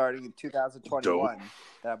starting in 2021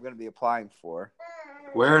 that I'm going to be applying for.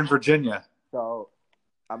 Where in Virginia? So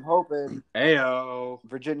I'm hoping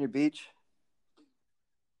Virginia Beach.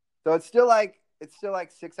 So it's still like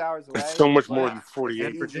 6 hours away. It's so much more than 48.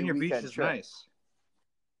 And Virginia Beach is nice.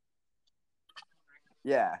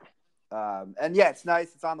 Yeah. And yeah, it's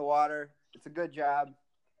nice. It's on the water. It's a good job.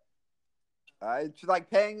 It's like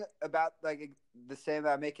paying about like the same that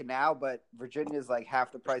I'm making now, but Virginia is like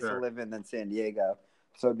half the price to live in than San Diego.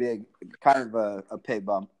 So it'd be kind of a pay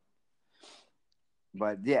bump.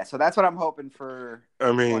 But yeah, so that's what I'm hoping for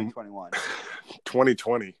 2021.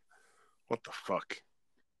 2020. What the fuck?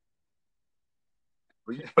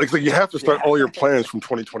 Like you have to start all your plans from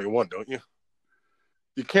 2021, don't you?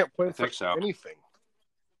 You can't plan for anything.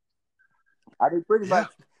 I mean, pretty much.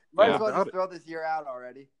 Might as well just throw this year out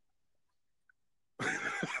already.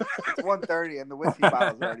 It's 1:30 and the whiskey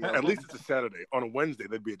bottle's already open. At least it's a Saturday. On a Wednesday,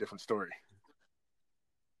 that'd be a different story.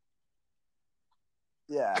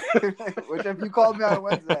 Yeah. Which if you called me on a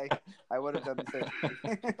Wednesday, I would have done the same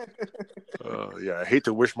thing. Yeah, I hate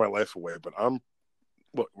to wish my life away, but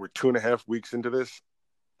we're 2.5 weeks into this.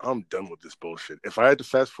 I'm done with this bullshit. If I had to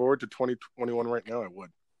fast forward to 2021 right now, I would.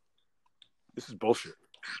 This is bullshit.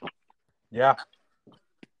 Yeah.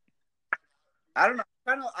 I don't know.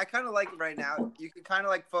 I kind of like it right now. You can kind of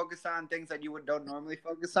like focus on things that you don't normally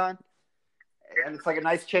focus on. And it's like a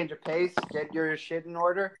nice change of pace. Get your shit in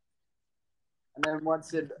order. And then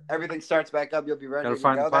once everything starts back up, you'll be ready to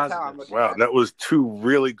go. That's how I'm looking at it. That was 2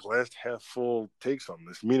 really glass half full takes on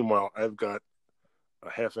this. Meanwhile, I've got a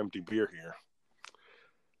half empty beer here.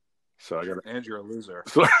 So I got and you're a loser.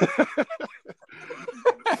 So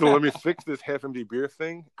let me fix this half empty beer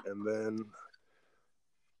thing, and then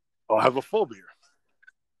I'll have a full beer.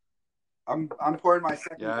 I'm pouring my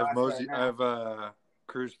second. Yeah, I've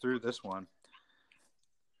cruised through this one.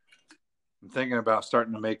 I'm thinking about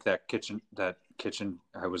starting to make that kitchen.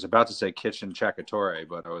 I was about to say kitchen cacciatore,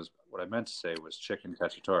 but what I meant to say was chicken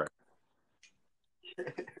cacciatore.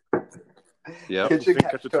 Yeah, kitchen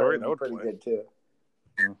cacciatore that would pretty good too.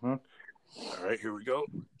 Mm-hmm. All right, here we go.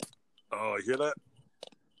 Oh, you hear that?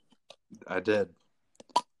 I did.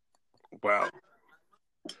 Wow.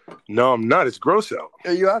 No, I'm not. It's gross out.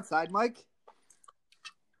 Are you outside, Mike?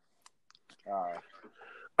 All right.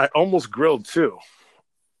 I almost grilled too.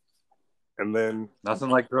 And then nothing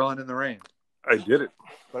like grilling in the rain. I did it.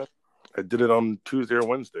 I did it on Tuesday or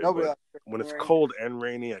Wednesday. When it's cold and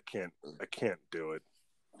rainy, I can't do it.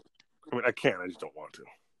 I mean, I can. I just don't want to.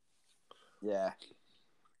 Yeah.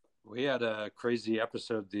 We had a crazy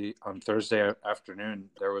episode on Thursday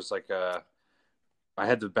afternoon. There was I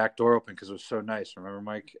had the back door open because it was so nice. Remember,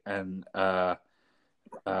 Mike? And I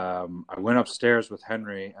went upstairs with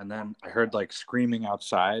Henry, and then I heard screaming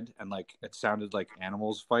outside, and it sounded like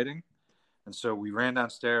animals fighting. And so we ran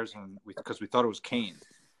downstairs, and because we thought it was Kane,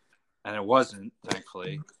 and it wasn't.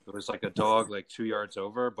 Thankfully, it was a dog 2 yards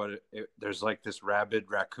over, but there's this rabid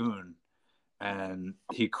raccoon, and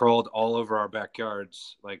he crawled all over our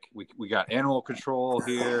backyards. We got animal control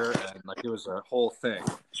here, and it was a whole thing.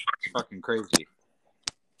 It's fucking crazy.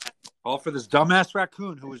 All for this dumbass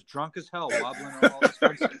raccoon who was drunk as hell, wobbling on all these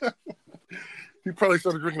fences. He probably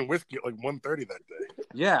started drinking whiskey at 1:30 that day.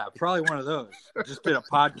 Yeah, probably one of those. I just did a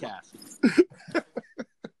podcast.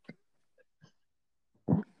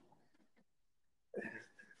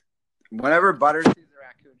 Whenever Butter sees a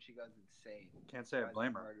raccoon, she goes insane. Can't say I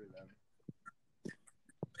blame her.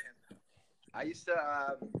 I used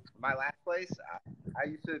to, my last place, I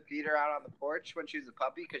used to feed her out on the porch when she was a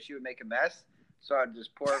puppy because she would make a mess. So I'd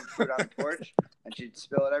just pour food on the porch, and she'd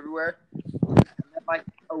spill it everywhere. And then,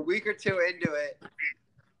 a week or two into it,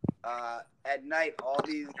 at night, all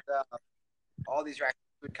these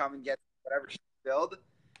raccoons would come and get whatever she spilled.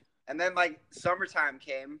 And then, summertime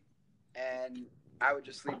came, and I would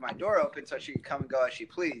just leave my door open so she could come and go as she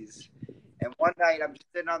pleased. And one night, I'm just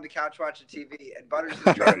sitting on the couch watching TV, and Butters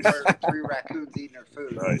is trying to murder 3 raccoons eating her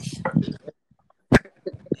food. Nice.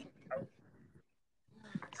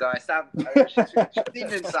 So I stopped. She's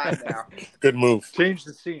eating inside now. Good move. Change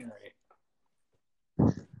the scenery.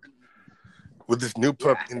 With this new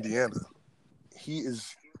pup, Indiana,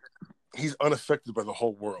 he's unaffected by the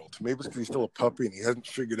whole world. Maybe it's because he's still a puppy and he hasn't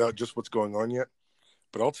figured out just what's going on yet.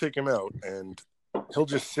 But I'll take him out and he'll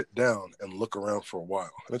just sit down and look around for a while,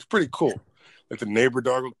 and it's pretty cool. The neighbor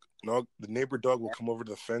dog will come over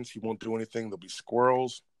to the fence. He won't do anything. There'll be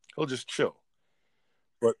squirrels. He'll just chill.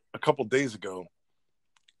 But a couple days ago,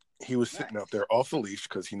 he was sitting out there off the leash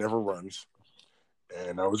because he never runs,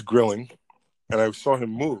 and I was grilling, and I saw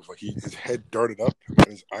him move. His head darted up, and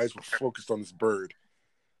his eyes were focused on this bird.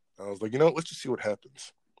 And I was like, let's just see what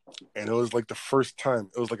happens. And it was the first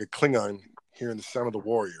time. It was like a Klingon hearing the sound of the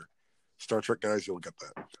warrior. Star Trek guys, you'll get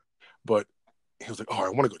that. But he was like, oh, I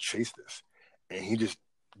want to go chase this. And he just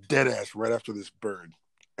dead ass right after this bird.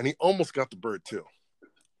 And he almost got the bird too.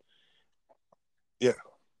 Yeah.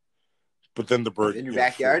 But then the bird in your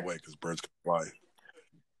backyard flew away because birds can fly.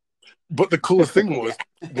 But the coolest thing was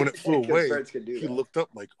when it flew away, he looked up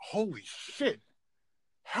holy shit,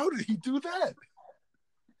 how did he do that?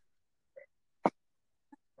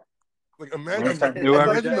 Imagine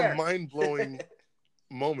the mind-blowing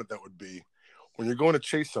moment that would be when you're going to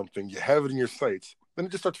chase something, you have it in your sights, then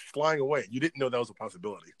it just starts flying away. You didn't know that was a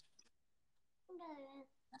possibility.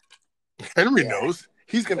 Henry knows.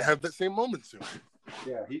 He's going to have that same moment soon.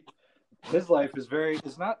 Yeah, his life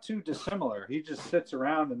is not too dissimilar. He just sits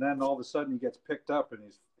around, and then all of a sudden he gets picked up, and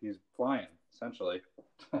he's flying, essentially.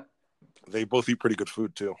 They both eat pretty good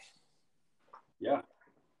food too. Yeah.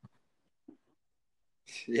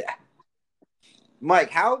 Yeah.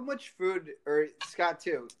 Mike, how much food, or Scott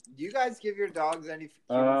too, do you guys give your dogs any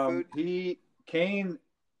human food? Kane,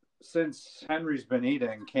 since Henry's been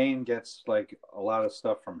eating, Kane gets like a lot of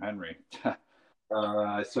stuff from Henry.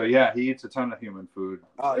 So yeah, he eats a ton of human food.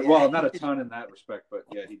 Oh, yeah. Well, not a ton in that respect, but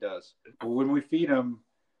yeah, he does. But when we feed him,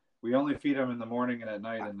 we only feed him in the morning and at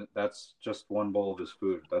night, and that's just one bowl of his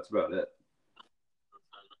food. That's about it.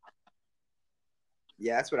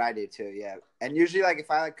 Yeah, that's what I do too. Yeah, and usually, like,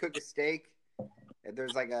 if I like cook a steak, if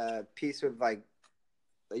there's like a piece with like,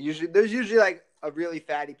 there's usually like a really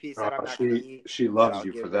fatty piece that I'm not gonna eat. She loves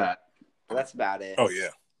you for that. But that's about it. Oh yeah.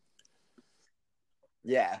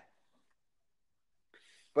 Yeah.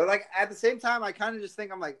 But like at the same time, I kind of just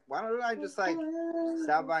think, I'm like, why don't I just like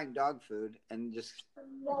stop buying dog food and just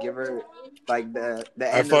give her like the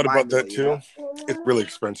I thought about that too. It's really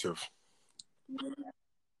expensive.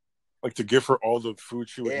 Like to give her all the food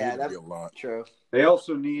she would need would be a lot. True.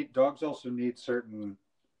 Dogs also need certain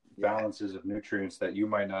balances of nutrients that you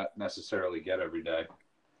might not necessarily get every day.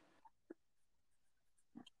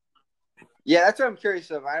 Yeah, that's what I'm curious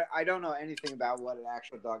of. I don't know anything about what an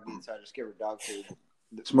actual dog needs, so I just give her dog food.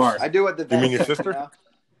 Smart. I do what the vet You mean your sister?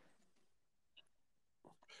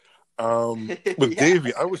 With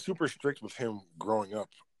Davey, I was super strict with him growing up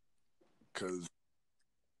because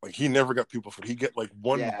like he never got people food. He'd get like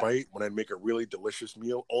one bite when I'd make a really delicious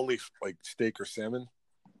meal, only like steak or salmon.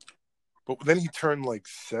 But then he turned like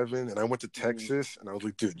 7 and I went to Texas and I was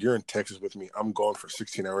like, dude, you're in Texas with me. I'm gone for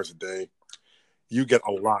 16 hours a day. You get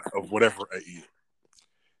a lot of whatever I eat.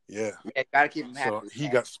 Yeah. Yeah, gotta keep him happy. So he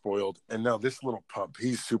got spoiled. And now this little pup,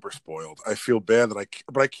 he's super spoiled. I feel bad that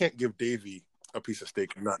I can't give Davey a piece of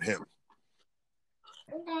steak and not him.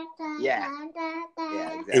 Yeah.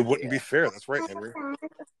 Exactly, it wouldn't be fair. That's right, Henry.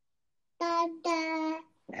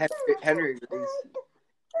 Henry agrees.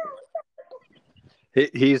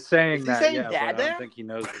 He's saying that, saying yeah, but I don't think he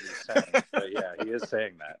knows what he's saying. But yeah, he is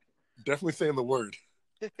saying that. Definitely saying the word.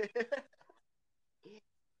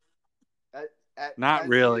 Not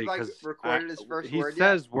really, because like, he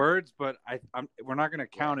says words, but we're not going to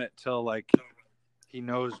count it till like he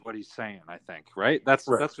knows what he's saying. I think, right? That's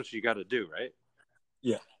what you got to do, right?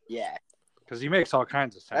 Yeah. Yeah. Because he makes all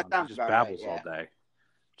kinds of sounds. He just babbles all day,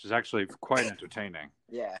 which is actually quite entertaining.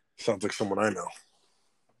 Yeah. Sounds like someone I know.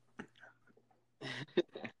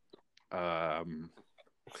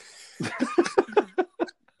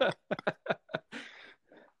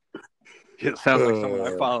 It sounds like someone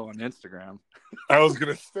I follow on Instagram. I was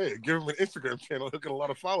gonna say, give him an Instagram channel. He'll get a lot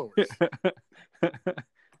of followers.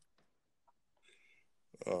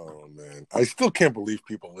 Oh man, I still can't believe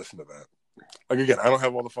people listen to that. Like again, I don't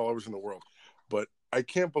have all the followers in the world, but I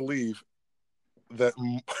can't believe that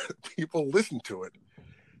people listen to it.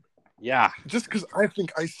 Yeah, just because I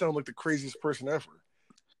think I sound like the craziest person ever.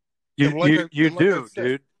 You do,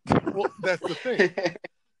 dude. Well, that's the thing.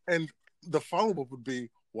 And the follow-up would be,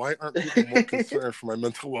 why aren't people more concerned for my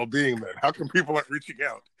mental well-being then? How come people aren't reaching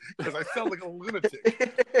out? Because I sound like a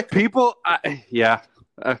lunatic. People, I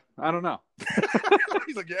don't know.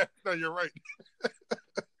 He's like, yeah, no, you're right.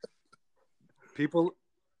 People,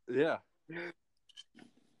 yeah.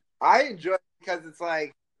 I enjoy it because it's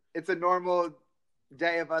like, it's a normal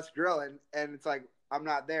day of us grilling, and it's like, I'm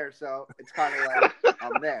not there, so it's kind of like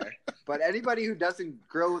I'm there. But anybody who doesn't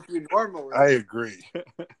grill with you normally, I agree,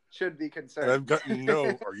 should be concerned. And I've gotten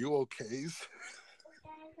are you okays?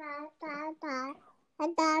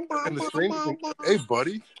 And the strange thing, hey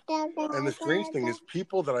buddy, and the strange thing is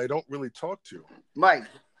people that I don't really talk to, Mike,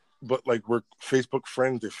 but like we're Facebook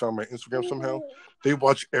friends. They found my Instagram somehow. They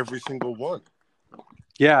watch every single one.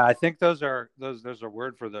 Yeah, I think there's a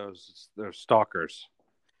word for those. They're stalkers.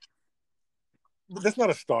 But that's not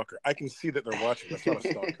a stalker. I can see that they're watching. That's not a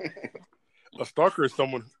stalker. A stalker is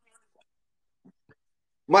someone.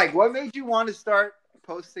 Mike, what made you want to start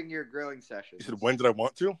posting your grilling sessions? You said, when did I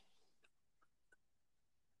want to?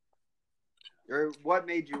 Or what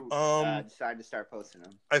made you decide to start posting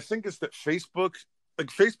them? I think it's that Facebook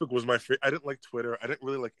was my favorite. I didn't like Twitter. I didn't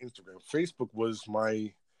really like Instagram. Facebook was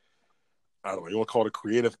my, I don't know, you want to call it a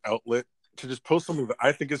creative outlet to just post something that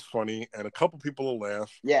I think is funny, and a couple people will laugh.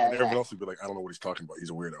 Yeah, and everyone else will be like, I don't know what he's talking about. He's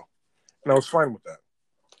a weirdo. And I was fine with that.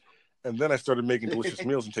 And then I started making delicious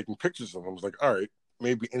meals and taking pictures of them. I was like, all right,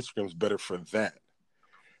 maybe Instagram's better for that.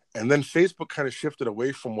 And then Facebook kind of shifted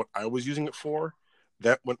away from what I was using it for.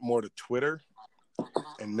 That went more to Twitter.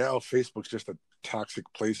 And now Facebook's just a toxic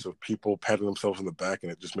place of people patting themselves on the back,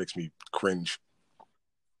 and it just makes me cringe.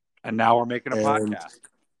 And now we're making a podcast.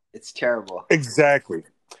 It's terrible. Exactly.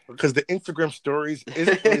 Because the Instagram stories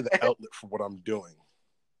isn't really the outlet for what I'm doing.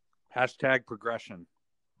 Hashtag progression.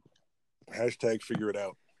 Hashtag figure it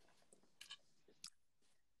out.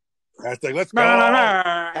 Hashtag let's go.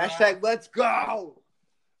 Hashtag let's go.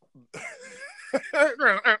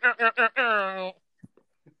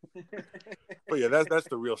 But yeah, that's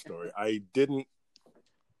the real story. I didn't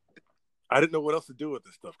know what else to do with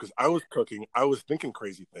this stuff because I was cooking. I was thinking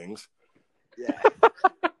crazy things. Yeah.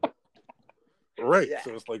 Right. Yeah.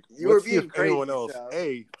 So it's like, you were let's see being if crazy, anyone else, so.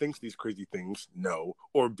 A, thinks these crazy things, no,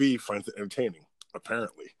 or B, finds it entertaining,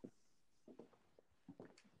 apparently.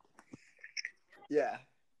 Yeah.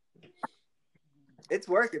 It's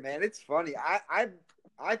working, man. It's funny. I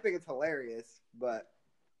think it's hilarious, but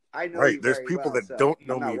I know you There's very people well, that so don't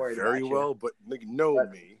know I'm not me worried very about you. well, but they know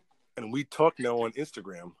me, and we talk now on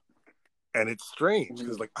Instagram, and it's strange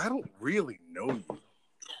because, like, I don't really know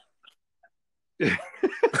you.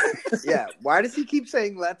 Yeah, why does he keep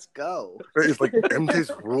saying "let's go"? It's like MJ's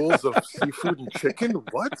rules of seafood and chicken.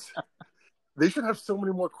 What? They should have so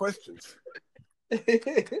many more questions.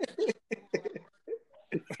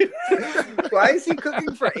 Why is he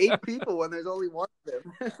cooking for 8 people when there's only one of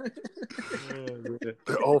them?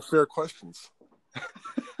 They're all fair questions.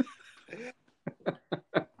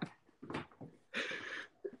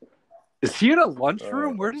 Is he in a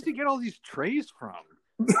lunchroom? Where does he get all these trays from?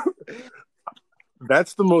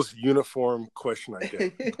 That's the most uniform question I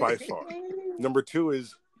get by far. Number 2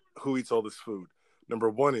 is, who eats all this food? Number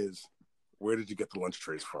 1 is, where did you get the lunch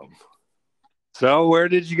trays from? So where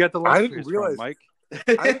did you get the lunch trays from, Mike?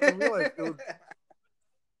 I didn't realize it was...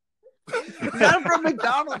 He got it from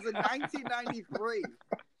McDonald's in 1993.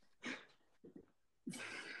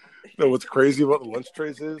 No, what's crazy about the lunch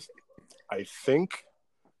trays is, I think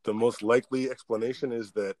the most likely explanation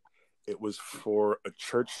is that it was for a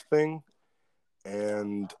church thing,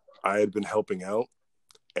 and I had been helping out,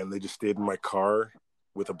 and they just stayed in my car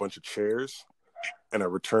with a bunch of chairs, and I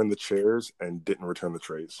returned the chairs and didn't return the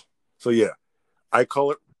trays. So yeah, I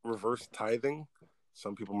call it reverse tithing.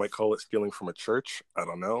 Some people might call it stealing from a church. I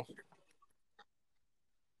don't know.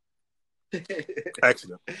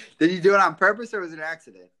 Accident. Did you do it on purpose or was it an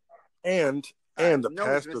accident? And the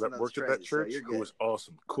pastor that worked at that church, so who was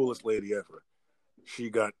awesome, coolest lady ever, she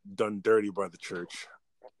got done dirty by the church,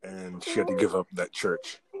 and she had to give up that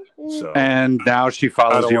church. So, and now she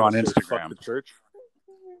follows you on Instagram. Fuck the church.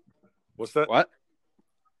 What's that? What?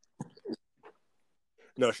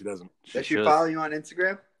 No, she doesn't. Does she follow you on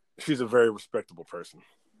Instagram? She's a very respectable person.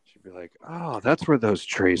 She'd be like, "Oh, that's where those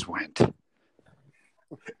trays went."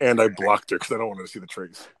 And I blocked her because I don't want her to see the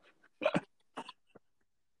trays.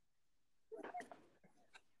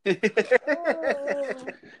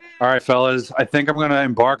 All right, fellas. I think I'm going to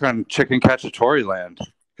embark on Chicken Cacciatore land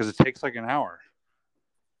because it takes like an hour.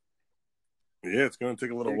 Yeah, it's going to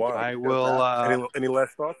take a little while. I will. Any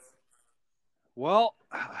last thoughts? Well,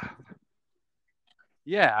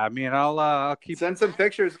 yeah. I mean, I'll keep send some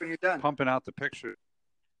pictures when you're done. Pumping out the pictures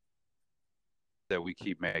that we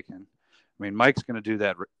keep making. I mean, Mike's going to do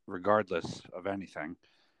that regardless of anything.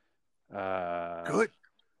 Good.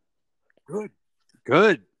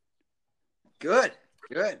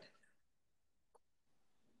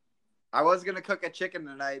 I was going to cook a chicken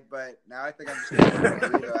tonight, but now I think I'm just going to cook a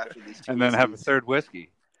burrito after these 2 and then have a third whiskey.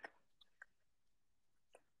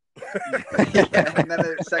 And then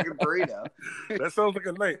a second burrito. That sounds like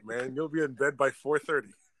a night, man. You'll be in bed by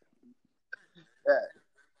 4:30. Yeah.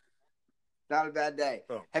 Not a bad day.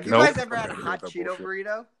 Oh, have you guys ever had a hot Cheeto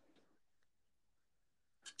burrito?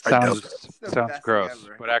 Sounds gross,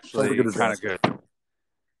 but actually kind of good.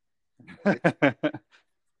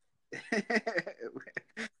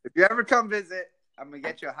 If you ever come visit, I'm going to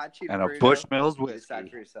get you a hot Cheeto and burrito. And a Bushmills whiskey. Decide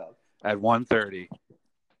for yourself. At 1:30.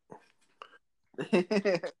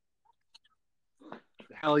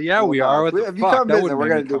 Hell yeah, we are. If you come visit, we're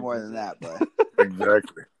going to do more than that. But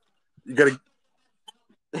exactly. You got to...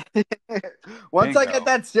 Once I get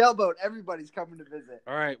that sailboat, everybody's coming to visit.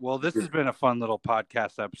 All right. Well, this has been a fun little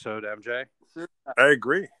podcast episode, MJ. I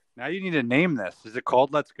agree. Now you need to name this. Is it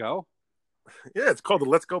called Let's Go? Yeah, it's called the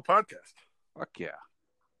Let's Go podcast. Fuck yeah.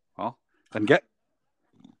 Well, then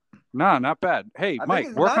No, not bad. Hey,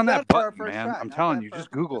 Mike, work on that button, man. I'm telling you,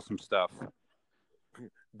 just Google some stuff.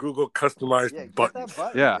 Google customized buttons.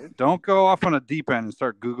 Yeah, don't go off on a deep end and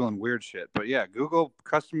start Googling weird shit. But yeah, Google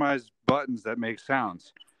customized buttons that make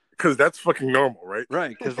sounds. Because that's fucking normal, right?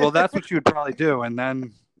 Right, because, that's what you would probably do. And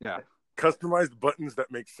then, yeah. Customized buttons that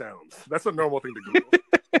make sounds. That's a normal thing to Google.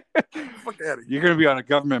 Fuck out of here. You're going to be on a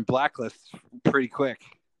government blacklist pretty quick.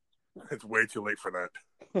 It's way too late for that.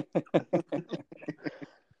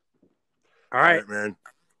 All right, man.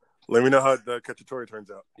 Let me know how the Cacciatore turns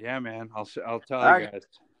out. Yeah, man. I'll tell you guys.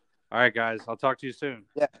 All right, guys. I'll talk to you soon.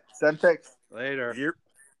 Yeah. Send pics. Later. Here.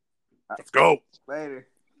 Let's go. Later.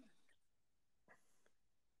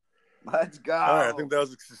 Let's go. All right. I think that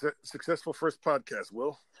was a successful first podcast,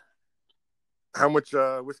 Will. How much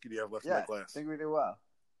whiskey do you have left in that glass? I think we did well.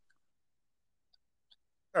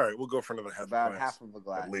 All right. We'll go for another half of a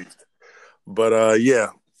glass. At least. But,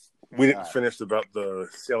 yeah. We didn't finish about the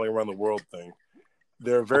sailing around the world thing.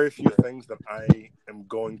 There are very few things that I am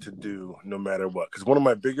going to do no matter what. Because one of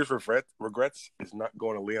my biggest regrets is not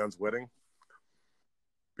going to Leon's wedding.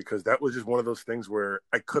 Because that was just one of those things where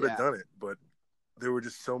I could have done it, but there were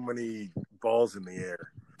just so many balls in the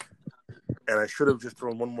air. And I should have just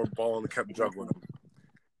thrown one more ball and kept juggling them.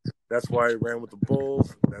 That's why I ran with the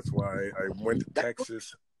Bulls. That's why I went to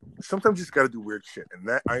Texas. Sometimes you just got to do weird shit. And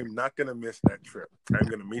that I'm not going to miss that trip. I'm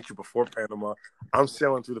going to meet you before Panama. I'm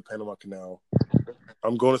sailing through the Panama Canal.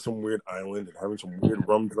 I'm going to some weird island and having some weird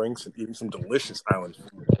rum drinks and eating some delicious island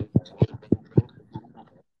food.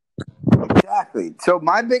 Exactly. So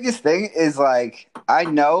my biggest thing is like, I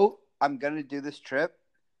know I'm going to do this trip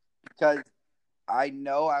because I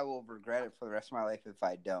know I will regret it for the rest of my life if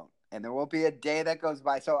I don't. And there won't be a day that goes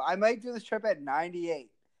by. So I might do this trip at 98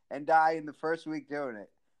 and die in the first week doing it.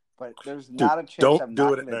 But there's not a chance I'm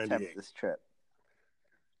not going to attempt this trip.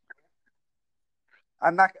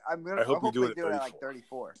 I'm going to hopefully do it at like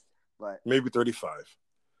 34. But maybe 35.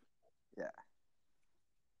 Yeah.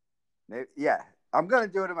 Maybe, yeah. I'm going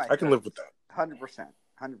to do it in my I can live with that. 100%.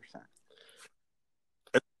 100%.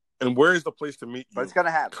 And where is the place to meet you? But it's going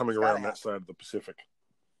to happen. Coming around that side of the Pacific.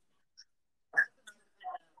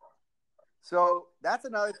 So that's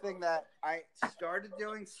another thing that I started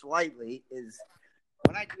doing slightly is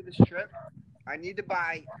when I do this trip, I need to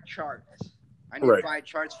buy charts. I need to buy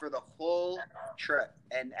charts for the whole trip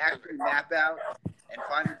and actually map out and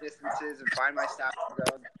find the distances and find my stops to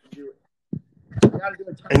go and do it.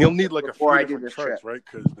 And you'll need like a few different charts, right?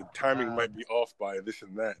 Because the timing might be off by this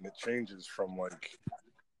and that, and it changes from like.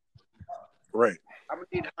 Right. I'm gonna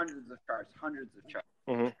need hundreds of charts.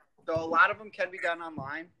 Mm-hmm. So a lot of them can be done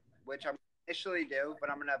online, which I'm initially do, but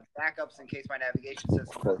I'm gonna have backups in case my navigation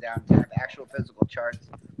system goes down to have actual physical charts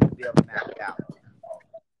to be able to map it out.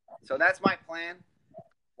 So that's my plan.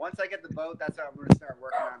 Once I get the boat, that's how I'm gonna start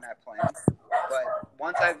working on that plan. But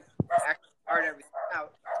once I've actually started everything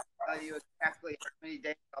out, I'll tell you exactly how many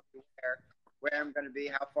days I'll be where I'm gonna be,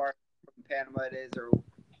 how far from Panama it is,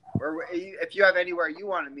 or if you have anywhere you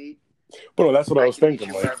want to meet. Well, no, that's what I was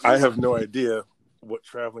thinking. Like, I have no idea what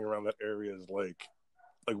traveling around that area is like.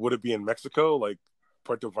 Like, would it be in Mexico, like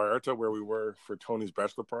Puerto Vallarta, where we were for Tony's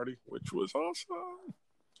bachelor party, which was awesome?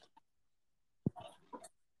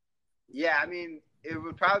 Yeah, I mean, it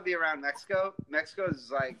would probably be around Mexico. Mexico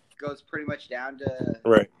is like goes pretty much down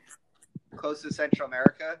to close to Central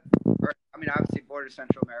America. Or, I mean, obviously borders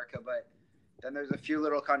Central America, but then there's a few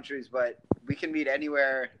little countries. But we can meet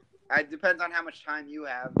anywhere. It depends on how much time you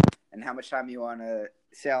have and how much time you want to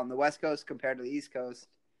sail on the West Coast compared to the East Coast.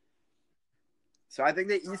 So I think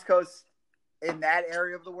the East Coast in that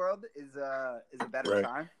area of the world is a better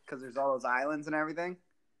time because there's all those islands and everything.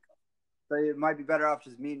 So it might be better off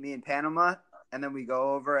just meeting me in Panama, and then we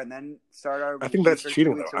go over and then start our. I think that's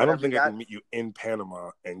cheating, though. I don't think I can meet you in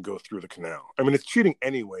Panama and go through the canal. I mean, it's cheating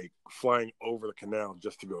anyway, flying over the canal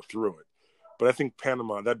just to go through it. But I think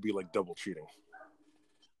Panama, that'd be like double cheating.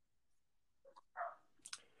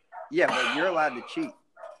 Yeah, but you're allowed to cheat.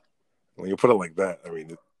 When you put it like that, I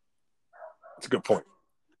mean, it's a good point.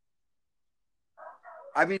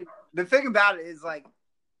 I mean, the thing about it is, like,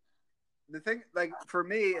 for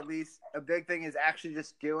me, at least, a big thing is actually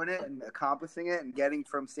just doing it and accomplishing it and getting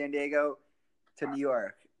from San Diego to New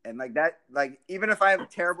York. And, like, that, like, even if I have a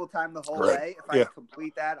terrible time the whole way, if I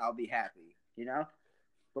complete that, I'll be happy, you know?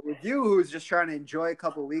 But with you, who's just trying to enjoy a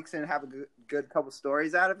couple of weeks and have a good couple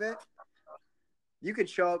stories out of it, you could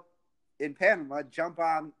show up in Panama, jump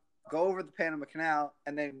on, go over the Panama Canal,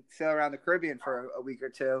 and then sail around the Caribbean for a week or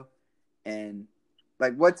two. And,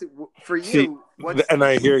 like, what's for you? See, and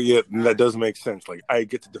I hear you, and that does make sense. Like, I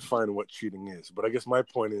get to define what cheating is. But I guess my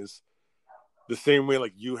point is the same way,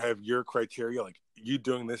 like, you have your criteria, like, you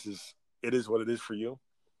doing this it is what it is for you.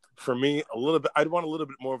 For me, a little bit, I'd want a little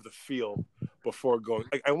bit more of the feel before going.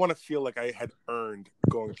 Like, I want to feel like I had earned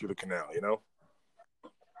going through the canal, you know?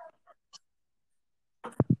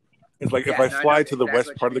 It's like if I fly to the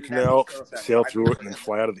west part of the canal, sail through it, and then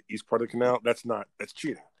fly out of the east part of the canal, that's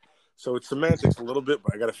cheating. So it's semantics a little bit,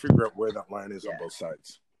 but I got to figure out where that line is on both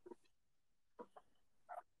sides.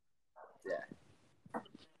 Yeah.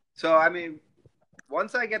 So, I mean,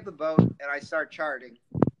 once I get the boat and I start charting,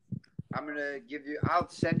 I'll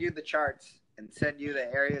send you the charts and send you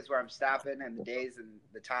the areas where I'm stopping and the days and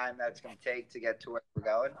the time that it's going to take to get to where we're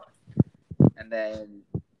going. And then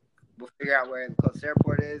we'll figure out where the closest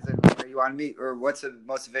airport is and where you want to meet or what's the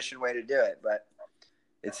most efficient way to do it. But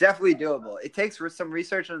it's definitely doable. It takes some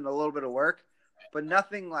research and a little bit of work, but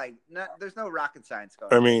nothing there's no rocket science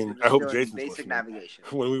going on. I mean, I hope Jason's basic listening. Navigation.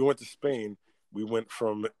 When we went to Spain, we went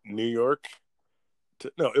from New York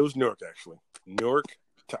it was Newark actually. Newark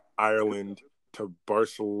to Ireland to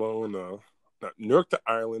Barcelona. Newark to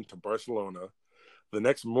Ireland to Barcelona. The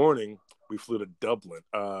next morning, we flew to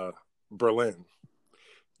Berlin.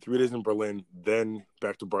 3 days in Berlin, then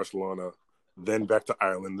back to Barcelona, then back to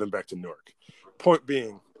Ireland, then back to Newark. Point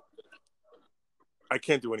being, I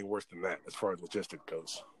can't do any worse than that as far as logistics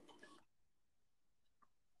goes.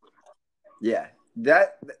 Yeah,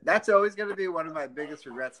 that's always going to be one of my biggest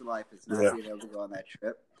regrets in life is not being able to go on that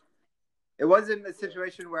trip. It wasn't a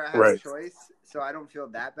situation where I had a choice, so I don't feel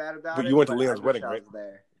that bad about it. But you went to Leon's wedding, right?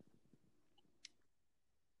 There.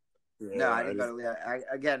 Yeah, no, I didn't go to Leon.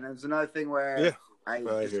 Again, it was another thing where I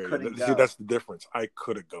just couldn't go. See, that's the difference. I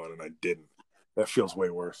could have gone and I didn't. That feels way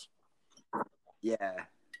worse. Yeah.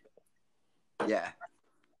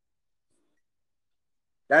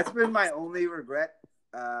 That's been my only regret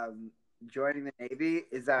joining the Navy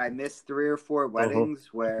is that I missed 3 or 4 weddings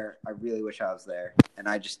where I really wish I was there, and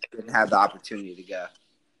I just didn't have the opportunity to go.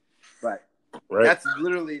 But that's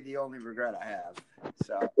literally the only regret I have.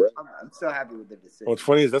 So I'm so happy with the decision. What's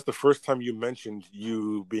funny is that's the first time you mentioned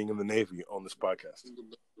you being in the Navy on this podcast.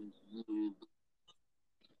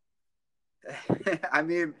 I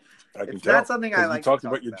mean, I can it's tell. not something I like. You talked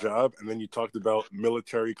about your job, and then you talked about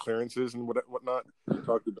military clearances and whatnot.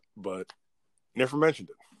 But never mentioned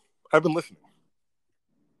it. I've been listening.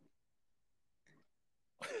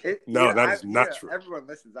 That is not true. Everyone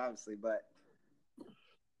listens, obviously, but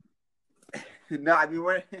no, I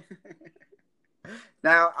mean,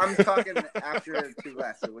 now I'm talking after 2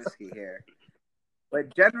 glasses of whiskey here.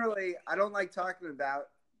 But generally, I don't like talking about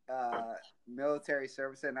military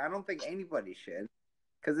service, and I don't think anybody should,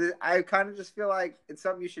 because I kind of just feel like it's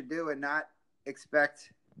something you should do and not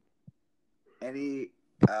expect any.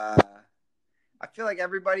 I feel like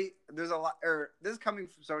everybody, there's a lot, or this is coming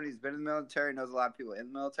from somebody who's been in the military, knows a lot of people in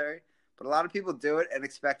the military, but a lot of people do it and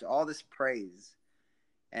expect all this praise.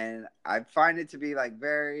 And I find it to be like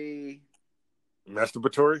very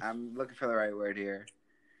masturbatory. I'm looking for the right word here.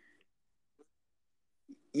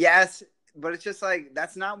 Yes, but it's just like,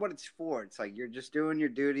 that's not what it's for. It's like, you're just doing your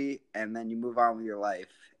duty and then you move on with your life.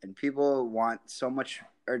 And people want so much,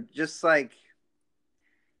 or just like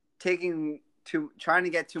trying to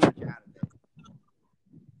get too much out of it.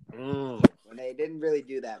 When they didn't really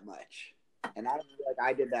do that much. And I don't feel like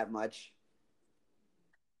I did that much.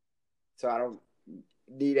 So I don't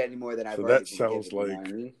need any more than I've already been given. So that sounds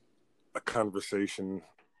like a conversation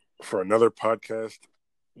for another podcast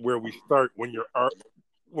where we start when you're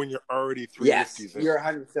already 3 whiskeys in. You're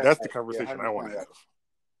 100%. That's the conversation I want to have.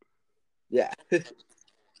 Yeah.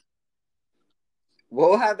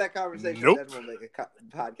 We'll have that conversation. Nope. Then we'll make a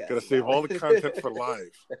podcast. Gotta save all the content for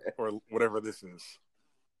live or whatever this is.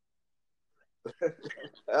 All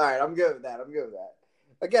right, I'm good with that.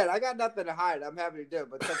 Again, I got nothing to hide. I'm happy to do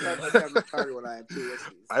it, but sometimes I sound retarded when I have 2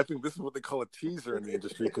 whiskeys. I think this is what they call a teaser in the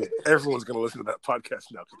industry because everyone's going to listen to that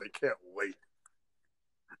podcast now because they can't wait.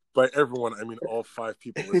 By everyone, I mean all 5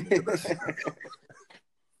 people listening to this.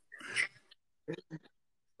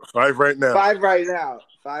 5 right now. 5 right now.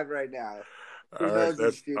 All right,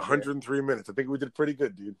 that's 103 minutes. I think we did pretty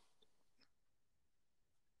good, dude.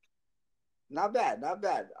 Not bad.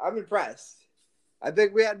 I'm impressed. I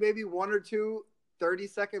think we had maybe 1 or 2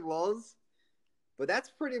 30-second lulls, but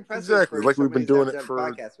that's pretty impressive. Exactly, like we've been doing it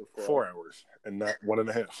for 4 hours and not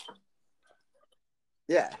 1.5.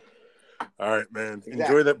 Yeah. All right, man. Exactly.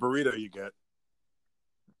 Enjoy that burrito you get.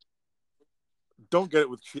 Don't get it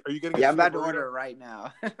with cheese. Are you getting? Yeah, I'm about to order it right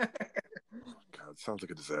now. God, it sounds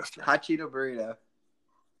like a disaster. Hot Cheeto burrito.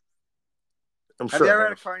 I'm sure. Have you ever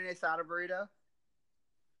had a carne asada burrito?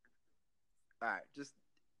 All right, it's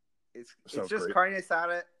just great. Carne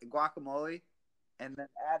asada, guacamole, and then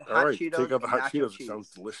add hot Cheetos. Take out the hot Cheetos. It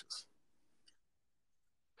sounds delicious.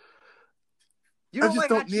 You don't I just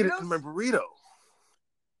don't need it in my burrito.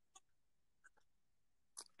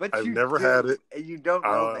 But I've never had it. And you don't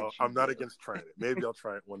know that I'm not against trying it. Maybe I'll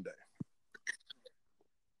try it one day.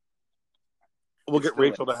 We'll get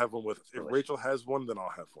Rachel to have one with us. If Rachel has one, then I'll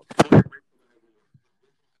have one.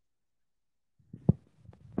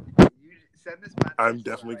 Send this I'm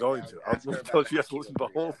definitely going to. I'll tell her she has to listen to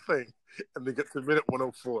the whole thing and then get to minute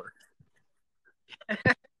 104.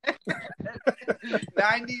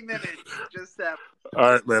 90 minutes. Just that.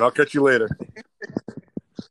 All right, man. I'll catch you later.